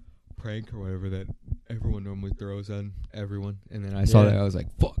prank or whatever that everyone normally throws on everyone. And then I saw that, I was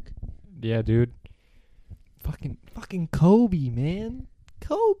like, fuck. Yeah, dude. Fucking Kobe, man.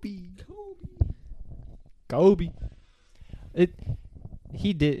 Kobe.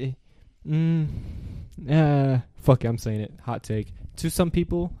 He did. Fuck it, I'm saying it. Hot take. To some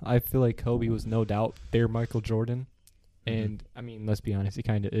people, I feel like Kobe was no doubt their Michael Jordan. And, I mean, let's be honest, he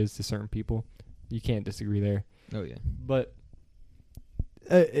kind of is to certain people. You can't disagree there. Oh, yeah. But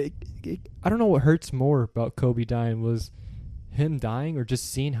I don't know what hurts more about Kobe dying, was him dying or just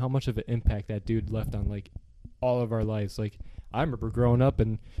seeing how much of an impact that dude left on, like, all of our lives. Like, I remember growing up,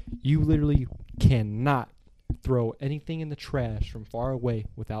 and you literally cannot throw anything in the trash from far away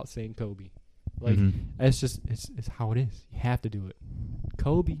without saying Kobe. Like, it's just, it's how it is. You have to do it.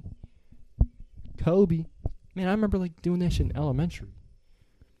 Kobe. Man, I remember, like, doing that shit in elementary.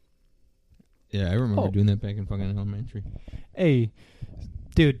 Yeah, I remember doing that back in fucking elementary. Hey,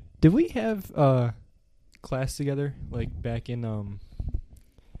 dude, did we have class together, like, back in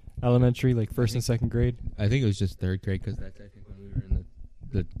elementary, like, first and second grade? I think it was just third grade, because that's, I think, when we were in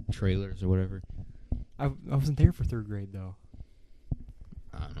the trailers or whatever. I wasn't there for third grade, though.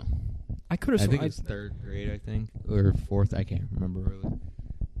 I don't know. I could have. I think it's third grade, I think, or fourth. I can't remember really.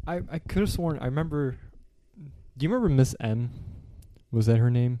 I could have sworn. I remember. Do you remember Miss M? Was that her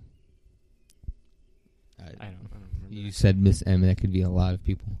name? I don't remember. You said Miss M. That could be a lot of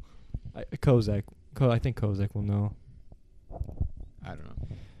people. Kozak. I think Kozak will know. I don't know.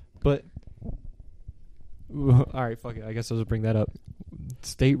 But all right, fuck it. I guess I'll just bring that up.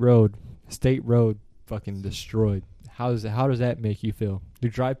 State Road, fucking destroyed. How does that make you feel? You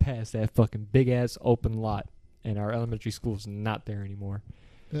drive past that fucking big ass open lot, and our elementary school's not there anymore.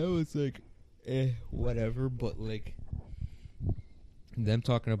 That was like, whatever. But like, them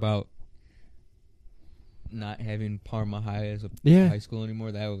talking about not having Parma High as a high school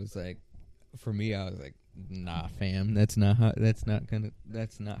anymore. That was like, for me, I was like, nah, fam. That's not how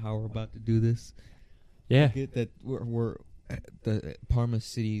we're about to do this. Yeah, I get that we're the Parma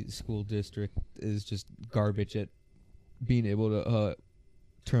City School District is just garbage at being able to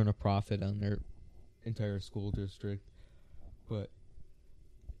turn a profit on their entire school district, but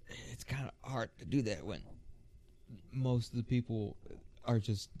it's kind of hard to do that when most of the people are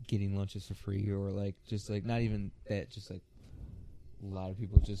just getting lunches for free, or like just like not even that, just like a lot of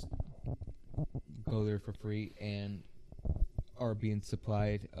people just go there for free and are being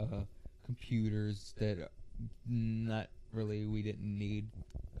supplied computers that not really we didn't need.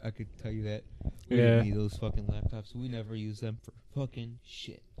 I could tell you that. We didn't need those fucking laptops. We never use them for fucking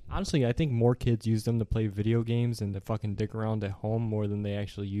shit. Honestly, I think more kids use them to play video games and to fucking dick around at home more than they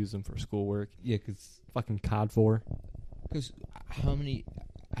actually use them for schoolwork. Yeah, because... Fucking COD 4. Because how many...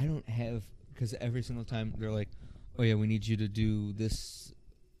 I don't have... Because every single time they're like, oh yeah, we need you to do this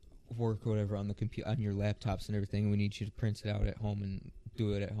work or whatever on the computer, on your laptops and everything. We need you to print it out at home and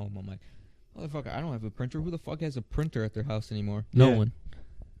do it at home. I'm like, motherfucker, I don't have a printer. Who the fuck has a printer at their house anymore? No one.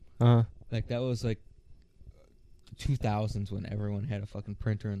 Like, that was like 2000s when everyone had a fucking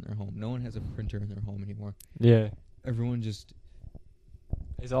printer in their home. No one has a printer in their home anymore. Yeah. Everyone just...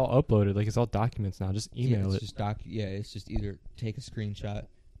 It's all uploaded. Like, it's all documents now. Just email it. It's just either take a screenshot,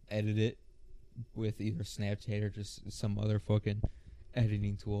 edit it with either Snapchat or just some other fucking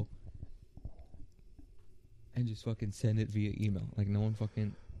editing tool, and just fucking send it via email. Like, no one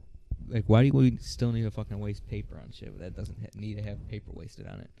fucking... Like, why do we still need to fucking waste paper on shit that doesn't need to have paper wasted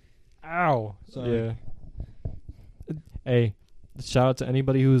on it? Ow. Sorry. Yeah. Hey, shout out to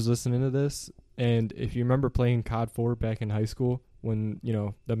anybody who's listening to this. And if you remember playing COD 4 back in high school when, you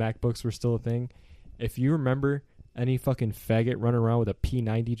know, the MacBooks were still a thing, if you remember any fucking faggot running around with a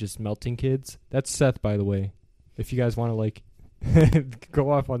P90 just melting kids, that's Seth, by the way. If you guys want to, like,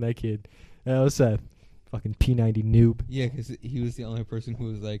 go off on that kid. That was Seth. Fucking P90 noob. Yeah, because he was the only person who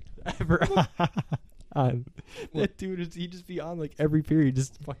was like... Ever. That dude, he just be on, like, every period,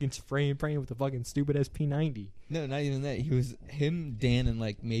 just fucking spraying, praying with the fucking stupid-ass P90. No, not even that. He was him, Dan, and,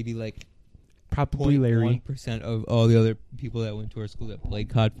 like, maybe, like... Probably Larry. 1% of all the other people that went to our school that played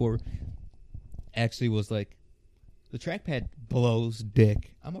COD 4 actually was like, the trackpad blows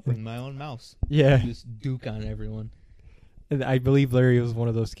dick. I'm up in my own mouse. Yeah. Just duke on everyone. And I believe Larry was one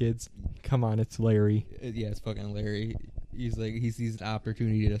of those kids. Come on, it's Larry. Yeah, it's fucking Larry. He's like, he sees an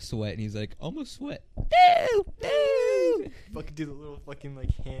opportunity to sweat, and he's like, almost sweat. Fucking do the little fucking,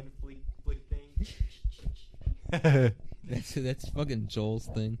 like, hand flick thing. That's fucking Joel's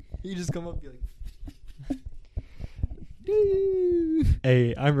thing. You just come up and be like...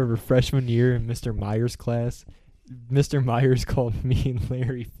 Hey, I remember freshman year in Mr. Myers' class, Mr. Myers called me and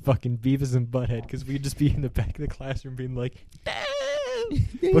Larry fucking Beavis and Butthead because we'd just be in the back of the classroom being like,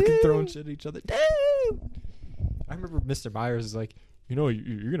 fucking throwing shit at each other. I remember Mr. Myers is like, you know,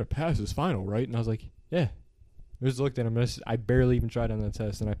 you're going to pass this final, right? And I was like, yeah. I just looked at him. And I barely even tried on the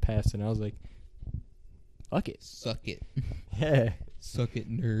test, and I passed it. And I was like, fuck it. Suck it. Yeah. Suck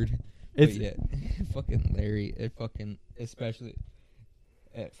it, nerd. It's but yeah, fucking Larry, especially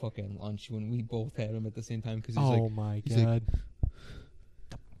at fucking lunch when we both had him at the same time. Cause he's oh my god.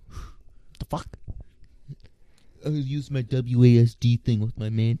 The fuck? I'll use my WASD thing with my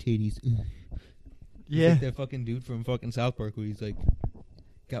man-titties. Yeah. Like that fucking dude from fucking South Park where he's like,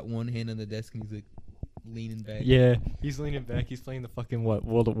 got one hand on the desk and he's like, leaning back. Yeah, he's leaning back. He's playing the fucking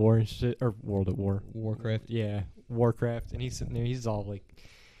World at War and shit, or World at War, Warcraft. Yeah, Warcraft, and he's sitting there. He's all like,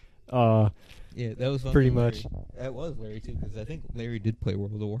 yeah, that was pretty much. That was Larry too, because I think Larry did play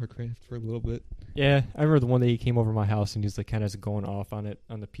World of Warcraft for a little bit. Yeah, I remember the one day he came over to my house and he's like kind of going off on it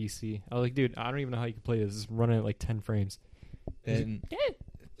on the PC. I was like, dude, I don't even know how you can play this. It's running at like 10 frames. And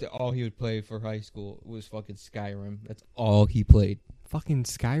all he would play for high school was fucking Skyrim. That's all he played. Fucking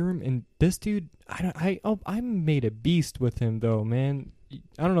Skyrim, and this dude, I made a beast with him though, man.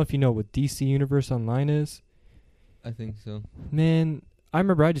 I don't know if you know what DC Universe Online is. I think so. Man, I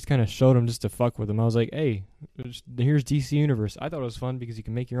remember I just kind of showed him just to fuck with him. I was like, hey, here's DC Universe. I thought it was fun because you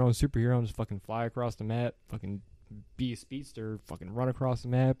can make your own superhero and just fucking fly across the map, fucking be a speedster, fucking run across the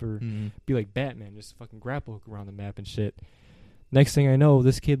map, or be like Batman, just fucking grapple hook around the map and shit. Next thing I know,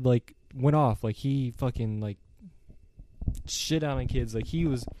 this kid like went off. Like he fucking like shit on kids. Like he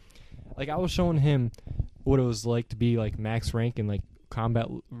was, like I was showing him what it was like to be like max rank and like combat,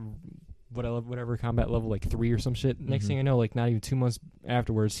 whatever combat level like 3 or some shit. Next thing I know, like not even 2 months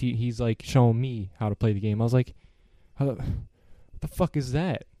afterwards, he's like showing me how to play the game. I was like, what the fuck is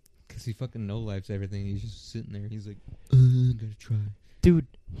that? Because he fucking no-lives everything. He's just sitting there. He's like, gotta try. Dude,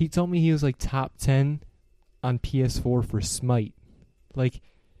 he told me he was like top 10 on PS4 for Smite. Like,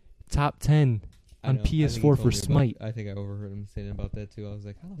 top 10 on PS4 for Smite. I think I overheard him saying about that too. I was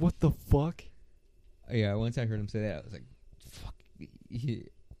like, what the fuck? Yeah, once I heard him say that, I was like, fuck.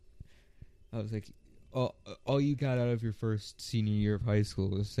 I was like, all you got out of your first senior year of high school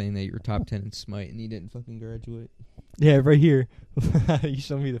was saying that you were top 10 in Smite and you didn't fucking graduate. Yeah, right here. You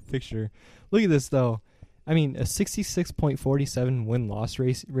showed me the picture. Look at this, though. I mean, a 66.47 win-loss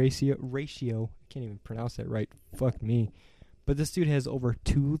ratio. I can't even pronounce that right. Fuck me. But this dude has over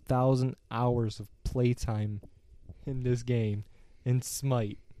 2,000 hours of playtime in this game in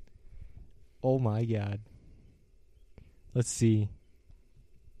Smite. Oh my god. Let's see.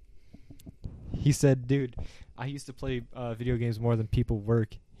 He said, dude, I used to play video games more than people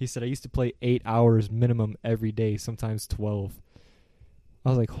work. He said, I used to play 8 hours minimum every day, sometimes 12. I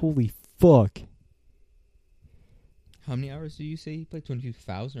was like, holy fuck. How many hours do you say you played?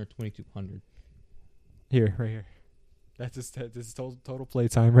 22,000 or 2,200? Here, right here. That's his total play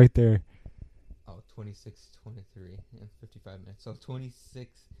time right there. Oh, 26, 23, and 55 minutes. So 26,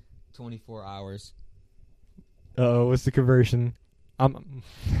 24 hours. Uh-oh, what's the conversion?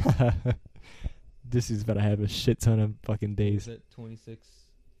 This is about to have a shit ton of fucking days. Is it 26?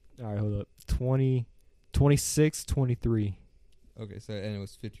 All right, hold up. 26, 23. Okay, so and it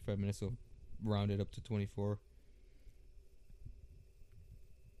was 55 minutes, so round it up to 24.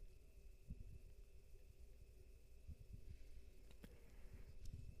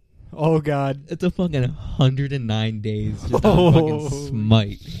 Oh, God. It's a fucking 109 days just on fucking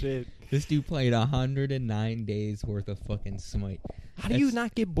Smite. Shit. This dude played 109 days worth of fucking Smite. How do you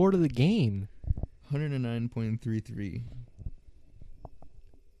not get bored of the game? 109.33.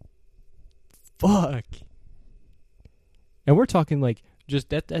 Fuck. And we're talking like just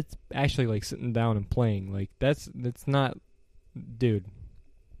that's actually like sitting down and playing. Like that's not dude.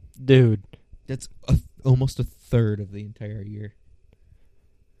 That's almost a third of the entire year.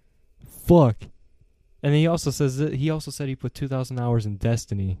 Fuck. And he also said he put 2,000 hours in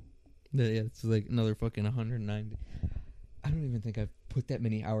Destiny. Yeah, it's like another fucking 109. I don't even think I've put that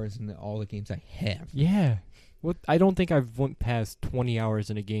many hours into all the games I have. Yeah. What? I don't think I've went past 20 hours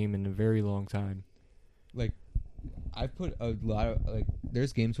in a game in a very long time. Like, I put a lot of like.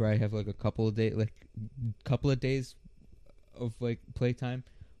 There's games where I have like a couple of days of like playtime,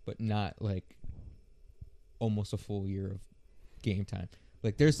 but not like almost a full year of game time.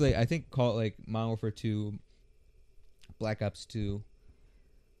 Like, there's like I think call it like Modern Warfare 2, Black Ops 2.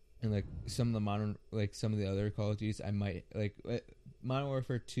 And like some of the other Call of Duties, I might like Modern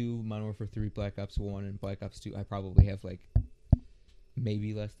Warfare 2, Modern Warfare 3, Black Ops 1, and Black Ops 2. I probably have like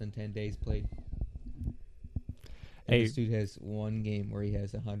maybe less than 10 days played. And this dude has one game where he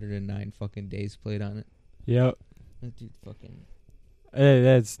has 109 fucking days played on it. Yep. That dude fucking.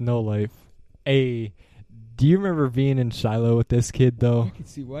 That's no life. Hey, do you remember being in Shiloh with this kid though? I can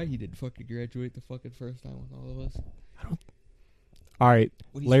see why he didn't fucking graduate the fucking first time with all of us. All right,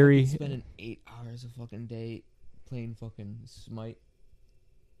 what, Larry. Spending 8 hours a fucking day playing fucking Smite.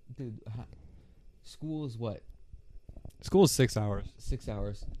 Dude, school is what? School is 6 hours. 6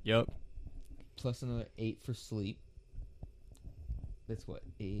 hours. Yep. Plus another 8 for sleep. That's what?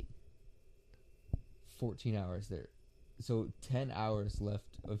 8. 14 hours there. So 10 hours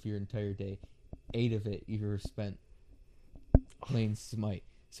left of your entire day. 8 of it you were spent playing Smite.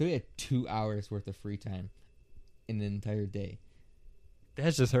 So you had 2 hours worth of free time in the entire day.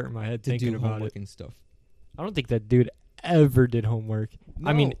 That's just hurting my head thinking about homework it. And stuff. I don't think that dude ever did homework. No,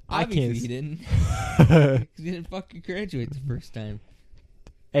 I mean, I can't. He didn't. He didn't fucking graduate the first time.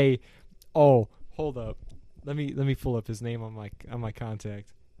 Hey, hold up. Let me pull up his name on my contact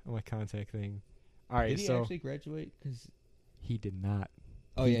thing. All right, did he actually graduate? Because he did not.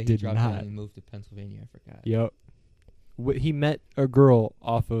 Oh yeah, he dropped out and moved to Pennsylvania. I forgot. Yep. He met a girl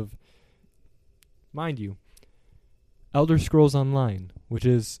off of, mind you, Elder Scrolls Online, which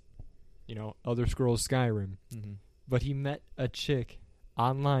is, Elder Scrolls Skyrim. Mm-hmm. But he met a chick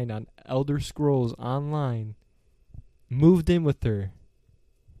online on Elder Scrolls Online, moved in with her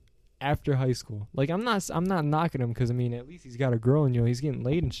after high school. Like, I'm not knocking him because, I mean, at least he's got a girl and, he's getting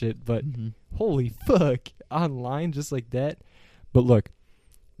laid and shit. But holy fuck, online just like that. But look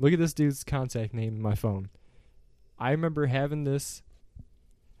at this dude's contact name in my phone. I remember having this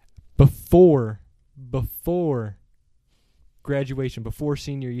before graduation, before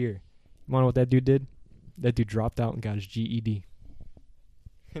senior year. You want to know what that dude did? That dude dropped out and got his GED.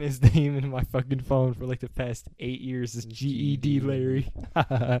 And his name in my fucking phone for like the past 8 years is GED Larry.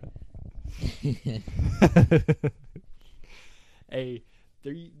 Hey,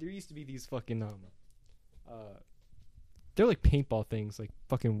 there used to be these fucking they're like paintball things, like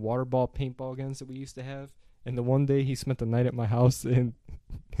fucking water ball paintball guns that we used to have. And the one day he spent the night at my house, and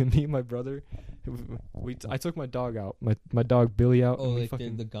me and my brother, I took my dog out, my dog Billy out. Oh, like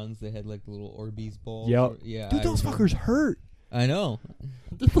the guns that had like the little Orbeez balls. Yep. Yeah. Dude, those fuckers hurt. I know.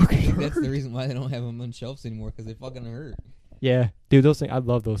 They fucking hurt. That's the reason why they don't have them on shelves anymore, because they fucking hurt. Yeah, dude, those things. I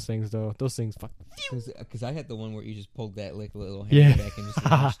love those things though. Those things fuck. Because I had the one where you just pulled that like little hand back and just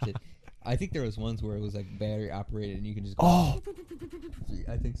launched it. I think there was ones where it was like battery operated and you can just go. Oh,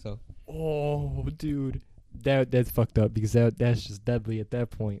 I think so. Oh, dude. That's fucked up because that's just deadly at that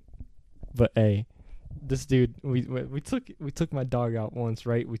point. But hey, this dude, we took my dog out once,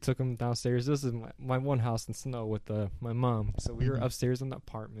 right? We took him downstairs. This is my one house in Snow with my mom. So we were upstairs in the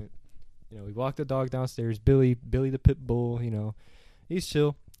apartment. We walked the dog downstairs. Billy the pit bull. He's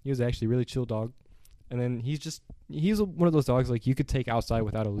chill. He was actually a really chill dog. And then he's one of those dogs like you could take outside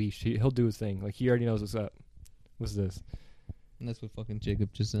without a leash. He'll do his thing. Like he already knows what's up. What's this? And that's what fucking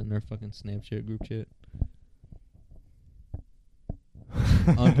Jacob just sent in our fucking Snapchat group chat.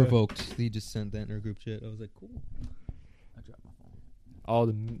 Unprovoked. He just sent that in our group chat. I was like, cool. I dropped my phone. All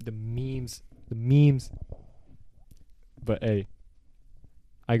the memes. But hey,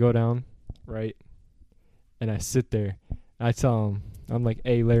 I go down, right, and I sit there. And I tell him, I'm like,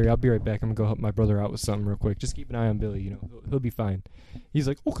 hey, Larry, I'll be right back. I'm going to go help my brother out with something real quick. Just keep an eye on Billy, you know. He'll be fine. He's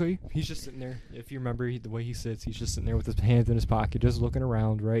like, okay. He's just sitting there. If you remember the way he sits, he's just sitting there with his hands in his pocket, just looking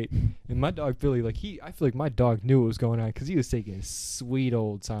around, right? And my dog, Billy, like, I feel like my dog knew what was going on because he was taking his sweet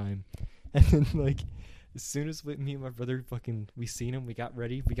old time. And then, like, as soon as me and my brother we seen him, we got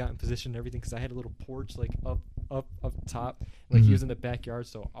ready, we got in position and everything because I had a little porch, like, up top. Like, he was in the backyard,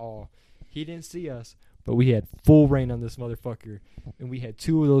 so, he didn't see us. But we had full rain on this motherfucker. And we had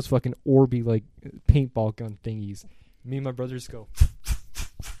 2 of those fucking Orby, like, paintball gun thingies. Me and my brothers go.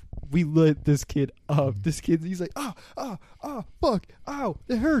 We lit this kid up. He's like, fuck, ow,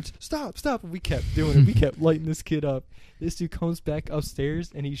 it hurts. Stop. And we kept doing it. We kept lighting this kid up. This dude comes back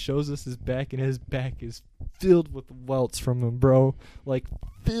upstairs, and he shows us his back, and his back is filled with welts from him, bro. Like,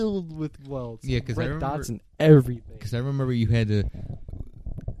 filled with welts. Yeah, because I remember dots and everything. Because I remember you had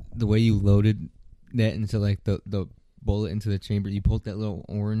the way you loaded that into, like, the bullet into the chamber, you pulled that little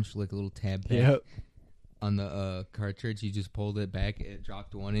orange, like, a little tab back. Yep. On the cartridge, you just pulled it back, it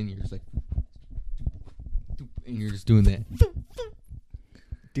dropped one in, you're just like, and you're just doing that.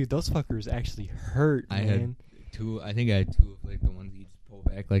 Dude, those fuckers actually hurt, man. I think I had 2 of, like, the ones you just pull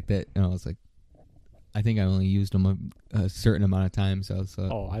back like that, and I was like, I think I only used them a certain amount of times.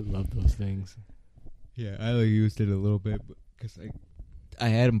 So I love those things. Yeah, I only used it a little bit, because I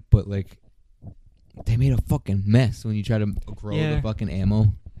had them, but, like, they made a fucking mess when you try to grow the fucking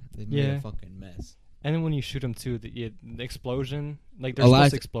ammo. They made a fucking mess. And then when you shoot them too, the explosion, like they're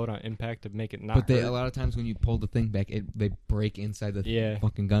supposed to explode on impact to make it not. But a lot of times when you pull the thing back, they break inside the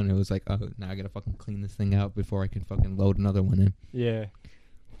fucking gun. It was like, oh, now I gotta fucking clean this thing out before I can fucking load another one in. Yeah,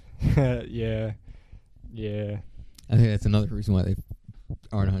 yeah. I think that's another reason why they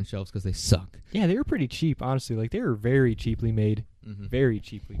aren't on shelves, because they suck. Yeah, they were pretty cheap, honestly. Like, they were very cheaply made. Mm-hmm. Very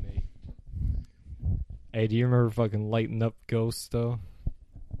cheaply made. Hey, do you remember fucking lighting up Ghosts, though?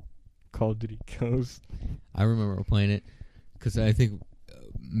 Call of Duty Ghosts. I remember playing it, because I think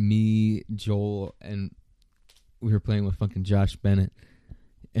me, Joel, and we were playing with fucking Josh Bennett,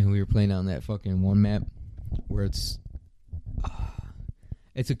 and we were playing on that fucking one map where it's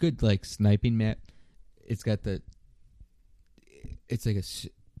a good, like, sniping map. It's got it's like a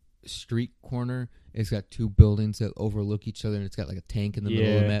street corner. It's got 2 buildings that overlook each other, and it's got, like, a tank in the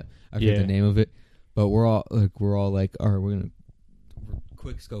middle of the map. I forget the name of it, but we're all like, all right, we're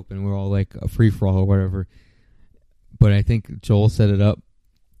quick scoping. We're all like a free for all or whatever. But I think Joel set it up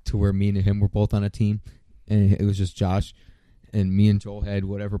to where me and him were both on a team, and it was just Josh, and me and Joel had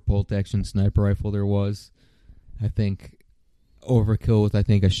whatever bolt action sniper rifle there was. I think overkill with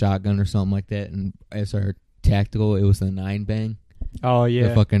a shotgun or something like that, and as our tactical, it was the 9-bang. Oh yeah,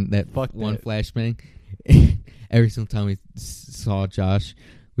 the fucking one flashbang. Every single time we saw Josh,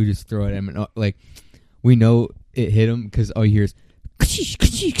 we just throw it at him, and like, we know it hit him because all you hear is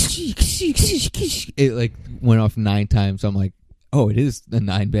it, like, went off 9 times. So I'm like, oh, it is the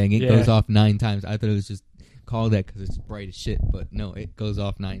 9-bang. It goes off 9 times. I thought it was just called that because it's bright as shit, but no, it goes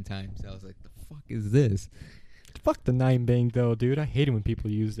off 9 times. I was like, the fuck is this? Fuck the 9-bang though, dude. I hate it when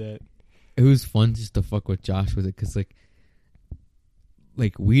people use that. It was fun just to fuck with Josh with it, because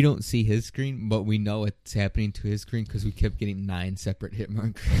like we don't see his screen, but we know it's happening to his screen because we kept getting 9 separate hit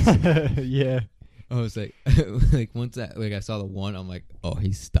markers. Yeah. I was like, like, once I saw the one, I'm like, oh,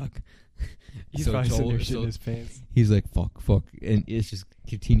 he's stuck. He's probably sitting there shitting his pants. He's like, fuck, and it's just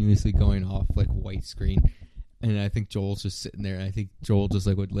continuously going off, like, white screen. And I think Joel's just sitting there, and I think Joel just,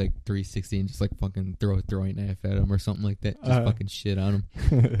 like, would, like, 360 and just, like, fucking throw a throwing knife at him or something like that. Just fucking shit on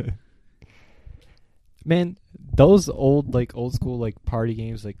him. Man, those old school, like, party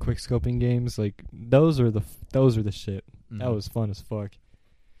games, like, quick scoping games, like, those are the shit. Mm-hmm. That was fun as fuck.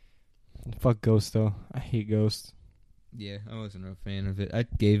 Fuck Ghost, though. I hate Ghost. Yeah, I wasn't a fan of it. I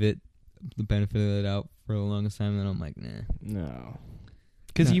gave it the benefit of the doubt for the longest time, and then I'm like, nah. No.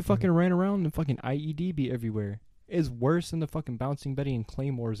 Because you fucking ran around and fucking IED be everywhere. It's worse than the fucking bouncing Betty and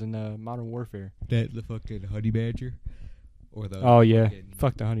Claymores in Modern Warfare. The fucking Honey Badger? Or the... Oh, yeah.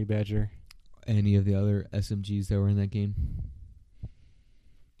 Fuck the Honey Badger. Any of the other SMGs that were in that game?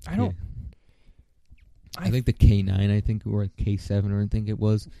 I don't... Yeah. I think the K9, or K7, or I think it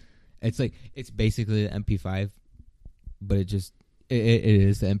was. It's like, it's basically the MP5, but it just, it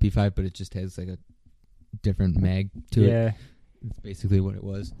is the MP5, but it just has, like, a different mag to it. Yeah. It's basically what it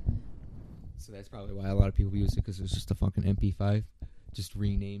was. So that's probably why a lot of people use it, because it was just a fucking MP5, just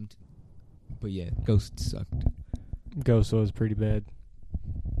renamed. But yeah, Ghost sucked. Ghost was pretty bad.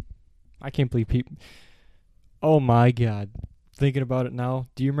 I can't believe people. Oh my god! Thinking about it now,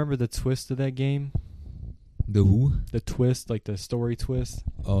 do you remember the twist of that game? The who? The twist, like the story twist.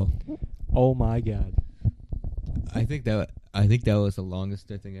 Oh. Oh my god! I think that was the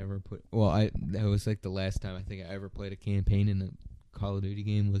longest I think I ever put. Well, that was like the last time I think I ever played a campaign in a Call of Duty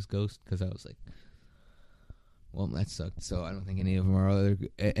game was Ghost, because I was like, well, that sucked. So I don't think any of them are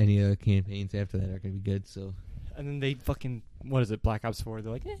any other campaigns after that are gonna be good. So. And then they fucking, what is it, Black Ops 4?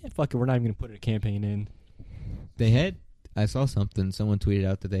 They're like, fuck it, we're not even gonna put a campaign in. I saw something. Someone tweeted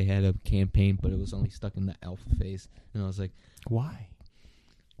out that they had a campaign, but it was only stuck in the alpha phase, and I was like, why?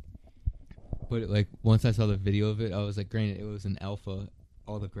 But like once I saw the video of it, I was like, granted, it was an alpha.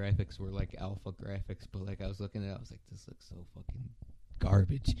 All the graphics were like alpha graphics, but like I was looking at it, I was like, this looks so fucking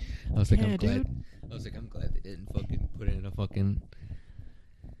garbage. I was like, I'm glad. I was like, I'm glad they didn't fucking put in a fucking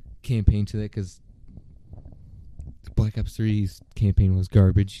campaign to that, because Black Ops 3's campaign was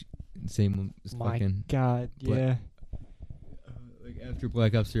garbage. Same as fucking. My God, yeah. Like after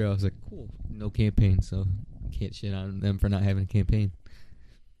Black Ops 3, I was like, cool, no campaign, so can't shit on them for not having a campaign.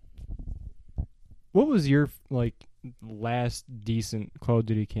 What was your like last decent Call of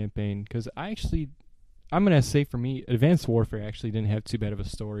Duty campaign? Because I'm gonna say for me, Advanced Warfare actually didn't have too bad of a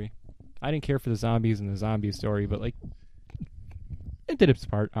story. I didn't care for the zombies and the zombie story, but like it did its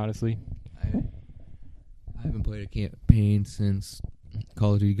part, honestly. I haven't played a campaign since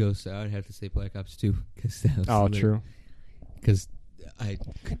Call of Duty Ghosts, so I would have to say Black Ops 2. Cause that was true. Because I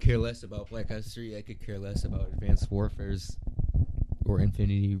could care less about Black Ops 3. I could care less about Advanced Warfare's or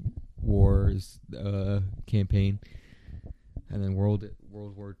Infinity War's campaign. And then World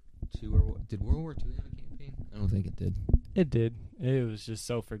War II. Did World War II have a campaign? I don't think it did. It did. It was just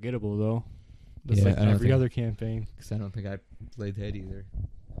so forgettable, though. Just Yeah, like every other campaign. Because I don't think I played that either.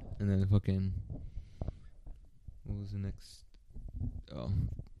 And then fucking... What was the next? Oh,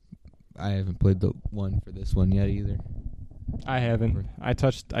 I haven't played the one for this one yet either. I haven't. I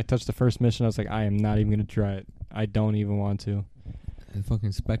touched the first mission. I was like, I am not even gonna try it. I don't even want to. And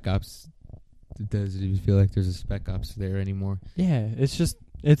fucking Spec Ops doesn't even feel like there's a Spec Ops there anymore. Yeah,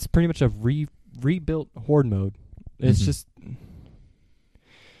 it's pretty much a rebuilt Horde mode. It's just.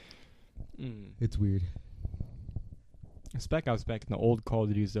 It's weird. Spec Ops back in the old Call of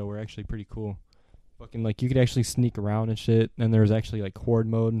Duties though were actually pretty cool. Fucking like you could actually sneak around and shit, and there was actually like horde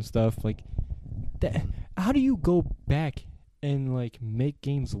mode and stuff. Like, that, how do you go back and like make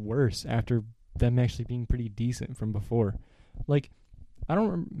games worse after them actually being pretty decent from before? Like, I don't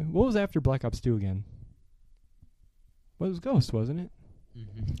remember, what was after Black Ops 2 again? Well, it was Ghost, wasn't it?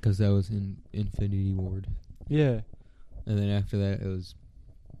 Because that was in Infinity Ward. Yeah. And then after that, it was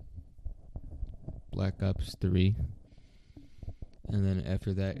Black Ops 3. And then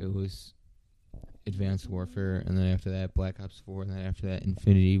after that, it was Advanced Warfare, and then after that Black Ops 4, and then after that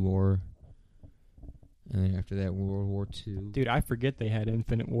Infinity War, and then after that World War II. Dude, I forget they had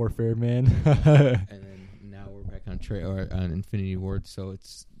Infinite Warfare, man. And then now we're back on Infinity War, so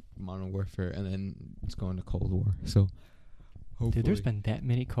it's Modern Warfare, and then it's going to Cold War. So, hopefully. Dude, there's been that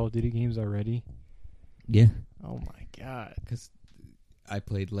many Call of Duty games already. Yeah. Oh my god. Because I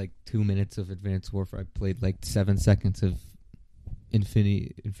played like 2 minutes of Advanced Warfare. I played like 7 seconds of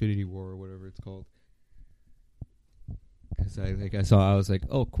Infinity War or whatever it's called. Because I was like,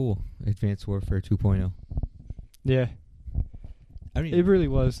 oh, cool, Advanced Warfare 2.0. Yeah. It really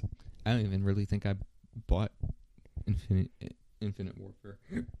was. I don't even really think I bought Infinite Warfare.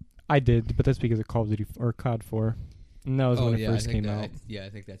 I did, but that's because of Call of Duty or COD 4. And that was when it first came out. I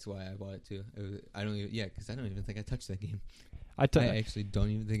think that's why I bought it too. Because I don't even think I touched that game. I actually don't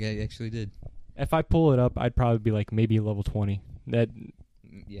even think I actually did. If I pull it up, I'd probably be like maybe level 20.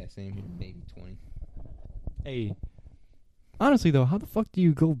 Yeah, same here, maybe 20. Hey, honestly though, how the fuck do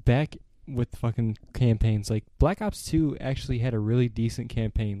you go back with fucking campaigns? Like Black Ops 2 actually had a really decent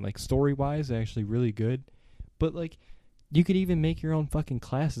campaign, like story-wise, actually really good. But like, you could even make your own fucking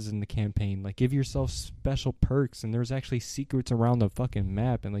classes in the campaign. Like, give yourself special perks, and there's actually secrets around the fucking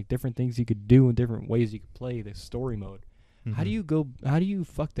map, and like different things you could do and different ways you could play the story mode. Mm-hmm. How do you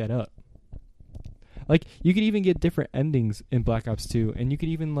fuck that up? Like, you could even get different endings in Black Ops 2, and you could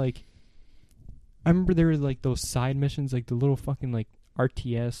even, like... I remember there were, like, those side missions, like, the little fucking, like,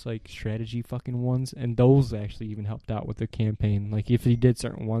 RTS, like, strategy fucking ones, and those actually even helped out with the campaign. Like, if you did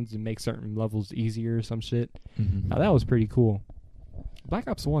certain ones and make certain levels easier or some shit. Mm-hmm. Now, that was pretty cool. Black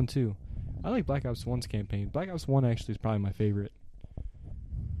Ops 1, too. I like Black Ops 1's campaign. Black Ops 1 actually is probably my favorite.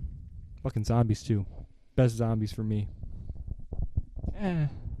 Fucking zombies, too. Best zombies for me.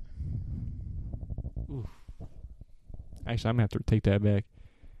 Oof. Actually, I'm gonna have to take that back.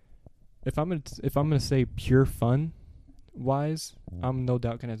 If I'm gonna say pure fun, wise, I'm no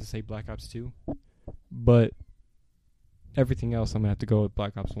doubt gonna have to say Black Ops 2, but everything else I'm gonna have to go with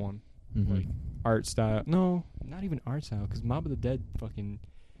Black Ops 1. Mm-hmm. Like art style, no, not even art style, because Mob of the Dead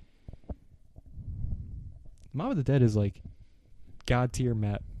is like god tier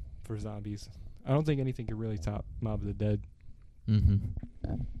map for zombies. I don't think anything can really top Mob of the Dead. Mm-hmm.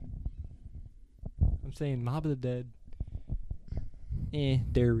 I'm saying Mob of the Dead.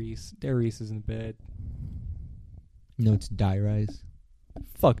 Dare Reese isn't bad. No, it's Die Rise.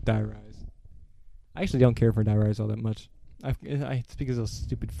 Fuck Die Rise. I actually don't care for Die Rise all that much. It's because of those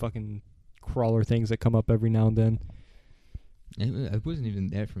stupid fucking crawler things that come up every now and then. It wasn't even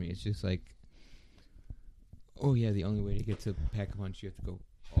that for me. It's just like, oh yeah, the only way to get to Pack-a-Punch, you have to go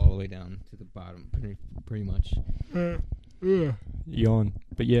all the way down to the bottom, pretty much. Yawn.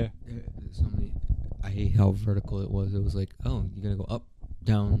 But yeah. So many. I hate how vertical it was. It was like, oh, you're gonna go up,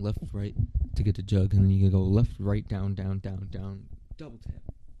 down, left, right to get to Jug, and then you gonna go left, right, down, down, down, down, double tap.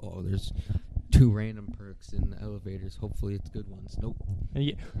 Oh, there's 2 random perks in the elevators. Hopefully it's good ones. Nope.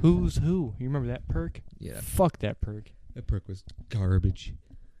 Yeah. Who's who? You remember that perk? Yeah. Fuck that perk. That perk was garbage.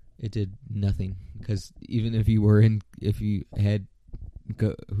 It did nothing. Because even if you had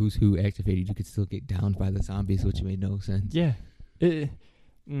Who's Who activated, you could still get downed by the zombies, which made no sense. Yeah.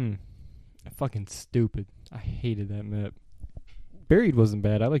 Fucking stupid. I hated that map. Buried wasn't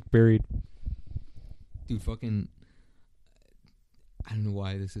bad. I like Buried. Dude, fucking... I don't know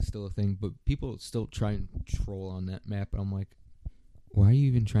why this is still a thing, but people still try and troll on that map. And I'm like, why are you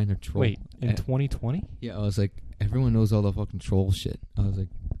even trying to troll? Wait, in 2020? Yeah, I was like, everyone knows all the fucking troll shit. I was like,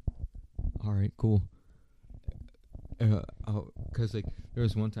 all right, cool. Because, like, there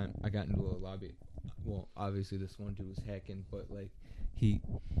was one time I got into a lobby. Well, obviously this one dude was hacking, but, like, he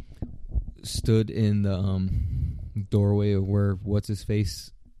stood in the doorway of where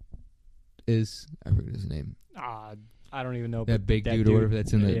What's-His-Face is. I forget his name. I don't even know. That big dude or whatever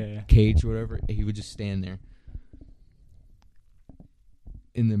that's in the cage or whatever. He would just stand there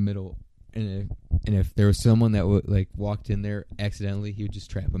in the middle. And if there was someone that would, like, walked in there accidentally, he would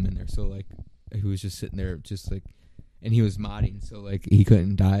just trap him in there. So, like, he was just sitting there just, like... And he was modding, so, like, he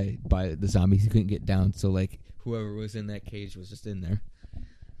couldn't die by the zombies. He couldn't get down. So, like, whoever was in that cage was just in there.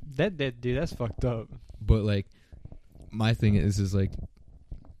 That dude, that's fucked up. But, like, my thing is like,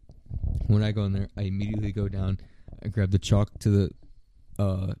 when I go in there, I immediately go down... I grab the chalk to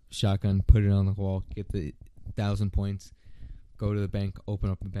the shotgun, put it on the wall, get the 1,000 points, go to the bank, open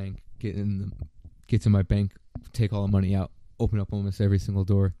up the bank, get to my bank, take all the money out, open up almost every single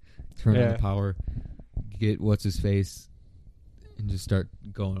door, turn on the power, get What's-His-Face, and just start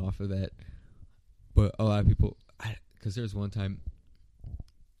going off of that. But a lot of people, because there's one time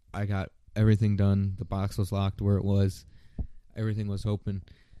I got everything done, the box was locked where it was, everything was open,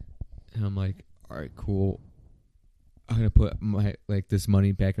 and I'm like, all right, cool. I'm going to put my this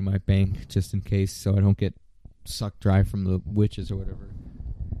money back in my bank just in case so I don't get sucked dry from the witches or whatever.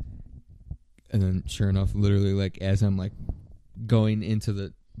 And then sure enough, literally like as I'm like going into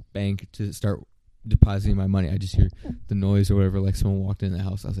the bank to start depositing my money, I just hear the noise or whatever, like someone walked in the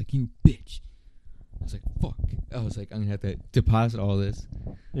house. I was like, you bitch. I was like, fuck. I was like, I'm going to have to deposit all this.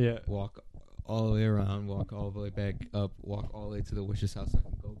 Yeah. Walk all the way around, walk all the way back up, walk all the way to the witch's house so I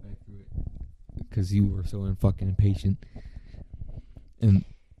can go back through it. Because you were so fucking impatient. And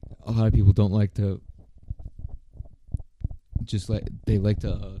a lot of people don't like to they like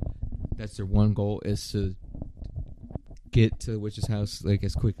to that's their one goal is to get to the witch's house like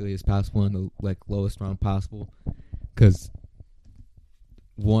as quickly as possible in the like lowest round possible. Because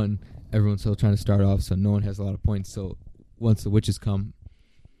one, everyone's still trying to start off, so no one has a lot of points. So once the witches come,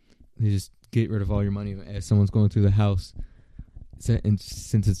 they just get rid of all your money as someone's going through the house. And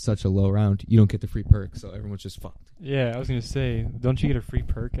since it's such a low round, you don't get the free perk, so everyone's just fucked. Yeah, I was going to say, don't you get a free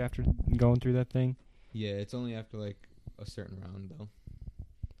perk after going through that thing? Yeah, it's only after, like, a certain round, though.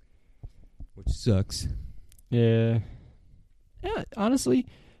 Which sucks. Yeah. Yeah, honestly,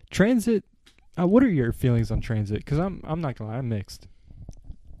 Transit, what are your feelings on Transit? Because I'm not going to lie, I'm mixed.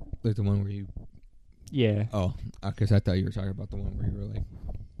 Like the one where you... Yeah. Oh, because I thought you were talking about the one where you were, like...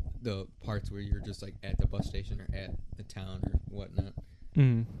 The parts where you're just like at the bus station or at the town or whatnot.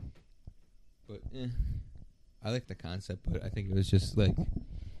 Mm. But I like the concept, but I think it was just like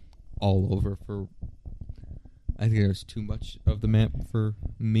all over for. I think there was too much of the map for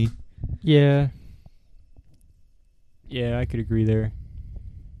me. Yeah. Yeah, I could agree there.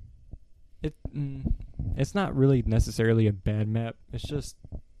 It's not really necessarily a bad map. It's just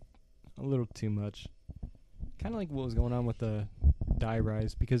a little too much. Kind of like what was going on with the Die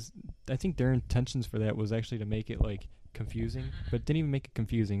Rise, because I think their intentions for that was actually to make it like confusing, but it didn't even make it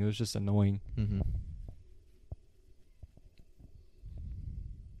confusing. It was just annoying. Mm-hmm.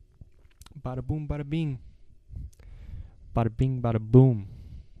 Bada boom, bada bing. Bada bing, bada boom.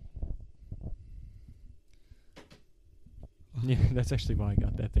 Yeah, that's actually why I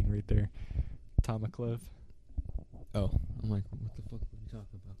got that thing right there. Tomaclev. Oh, I'm like, what the fuck are you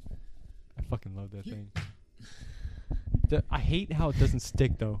talking about? I fucking love that thing. I hate how it doesn't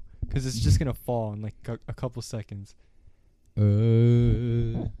stick though, because it's just gonna fall in like a couple seconds.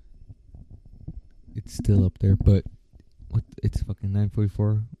 It's still up there, but what? It's fucking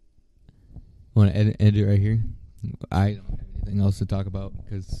 9:44. Want to end it right here? I don't have anything else to talk about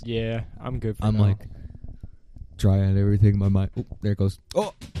because yeah, I'm good. I'm now. like dry on everything in my mind. Oh, there it goes.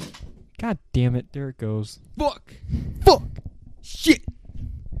 Oh, god damn it! There it goes. Fuck, shit.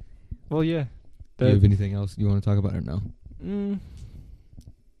 Well, yeah. Do you have anything else you want to talk about or no?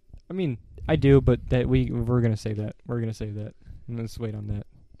 I mean, I do, but that we're gonna save that. We're gonna save that. Let's wait on that.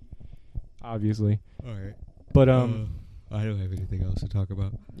 Obviously. All right. But I don't have anything else to talk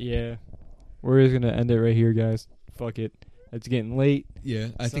about. Yeah, we're just gonna end it right here, guys. Fuck it. It's getting late. Yeah,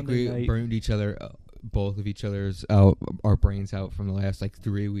 I think Sunday we night. burned each other, both of each other's out, our brains out from the last like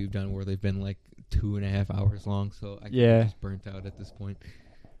 3 we've done, where they've been like 2.5 hours long. So I think we're just burnt out at this point.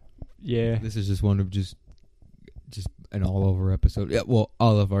 Yeah, this is just one of just an all over episode. Yeah, well,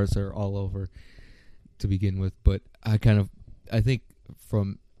 all of ours are all over to begin with, but I think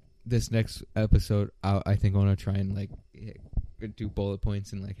from this next episode, I think I want to try and like do bullet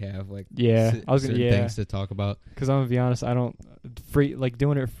points and like have like certain things to talk about. Because I'm gonna be honest, I don't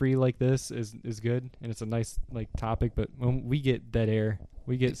doing it free like this is good and it's a nice like topic, but when we get dead air,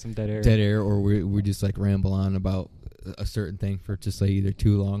 we get some dead air, or we just like ramble on about a certain thing for just like either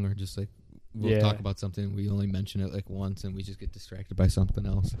too long or just like we'll talk about something, we only mention it like once and we just get distracted by something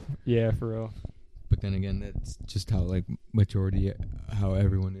else. Yeah, for real. But then again, that's just how like majority how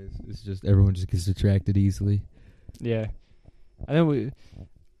everyone is. It's just everyone just gets distracted easily. Yeah, I don't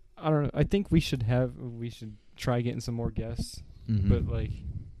know. I think we should try getting some more guests. Mm-hmm. But like,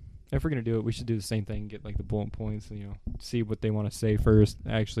 if we're gonna do it, we should do the same thing. Get like the bullet points, and see what they want to say first.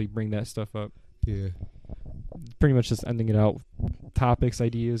 Actually, bring that stuff up. Yeah. Pretty much just ending it out with topics,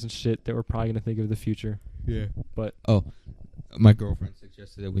 ideas, and shit that we're probably gonna think of in the future. Yeah. But my girlfriend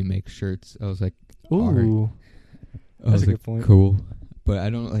suggested that we make shirts. I was like, ooh, that's a good point. Cool, but I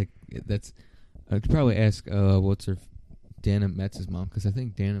don't like that's. I could probably ask what's her Dana Metz's mom, because I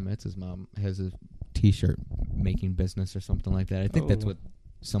think Dana Metz's mom has a T-shirt making business or something like that. I think that's what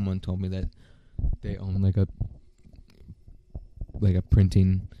someone told me, that they own like a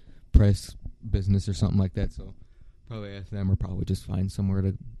printing press business or something like that. So probably ask them, or probably just find somewhere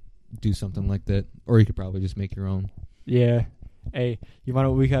to do something like that, or you could probably just make your own. Yeah. Hey, you know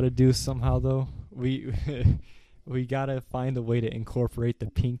what we gotta do somehow though? We gotta find a way to incorporate the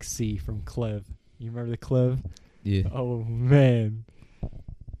pink C from Clev. You remember the Clev? Yeah. Oh man,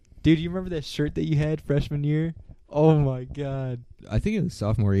 dude, you remember that shirt that you had freshman year? Oh my god. I think it was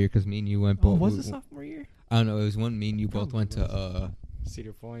sophomore year, because me and you went both. Was it sophomore year? I don't know. It was when me and you both went to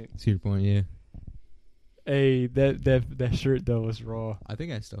Cedar Point. Cedar Point, yeah. Hey, that shirt though was raw. I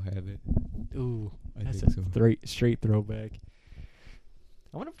think I still have it. Ooh, I that's think a straight throwback.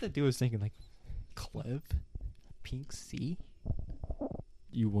 I wonder if that dude was thinking like, Clev, pink C.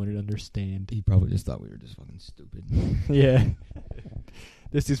 You wouldn't understand. He probably just thought we were just fucking stupid. Yeah.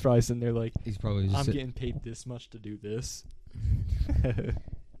 This dude's probably sitting there like, he's probably just I'm getting paid this much to do this.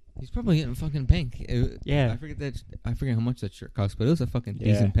 He's probably getting fucking pink. Yeah. I forget how much that shirt cost, but it was a fucking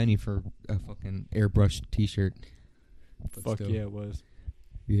decent penny for a fucking airbrushed T-shirt. Fuck still. Yeah, it was.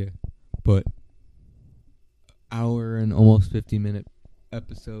 Yeah. But hour and almost 50-minute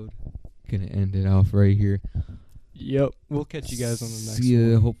episode. Gonna end it off right here. Yep. We'll catch you guys on the next See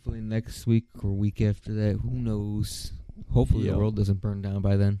ya, one. hopefully next week or week after that. Who knows? Hopefully the world doesn't burn down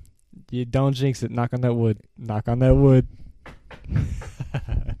by then. You don't jinx it. Knock on that wood. Knock on that wood.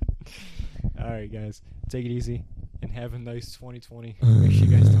 All right, guys. Take it easy and have a nice 2020. Make sure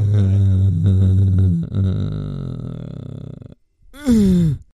you guys don't die.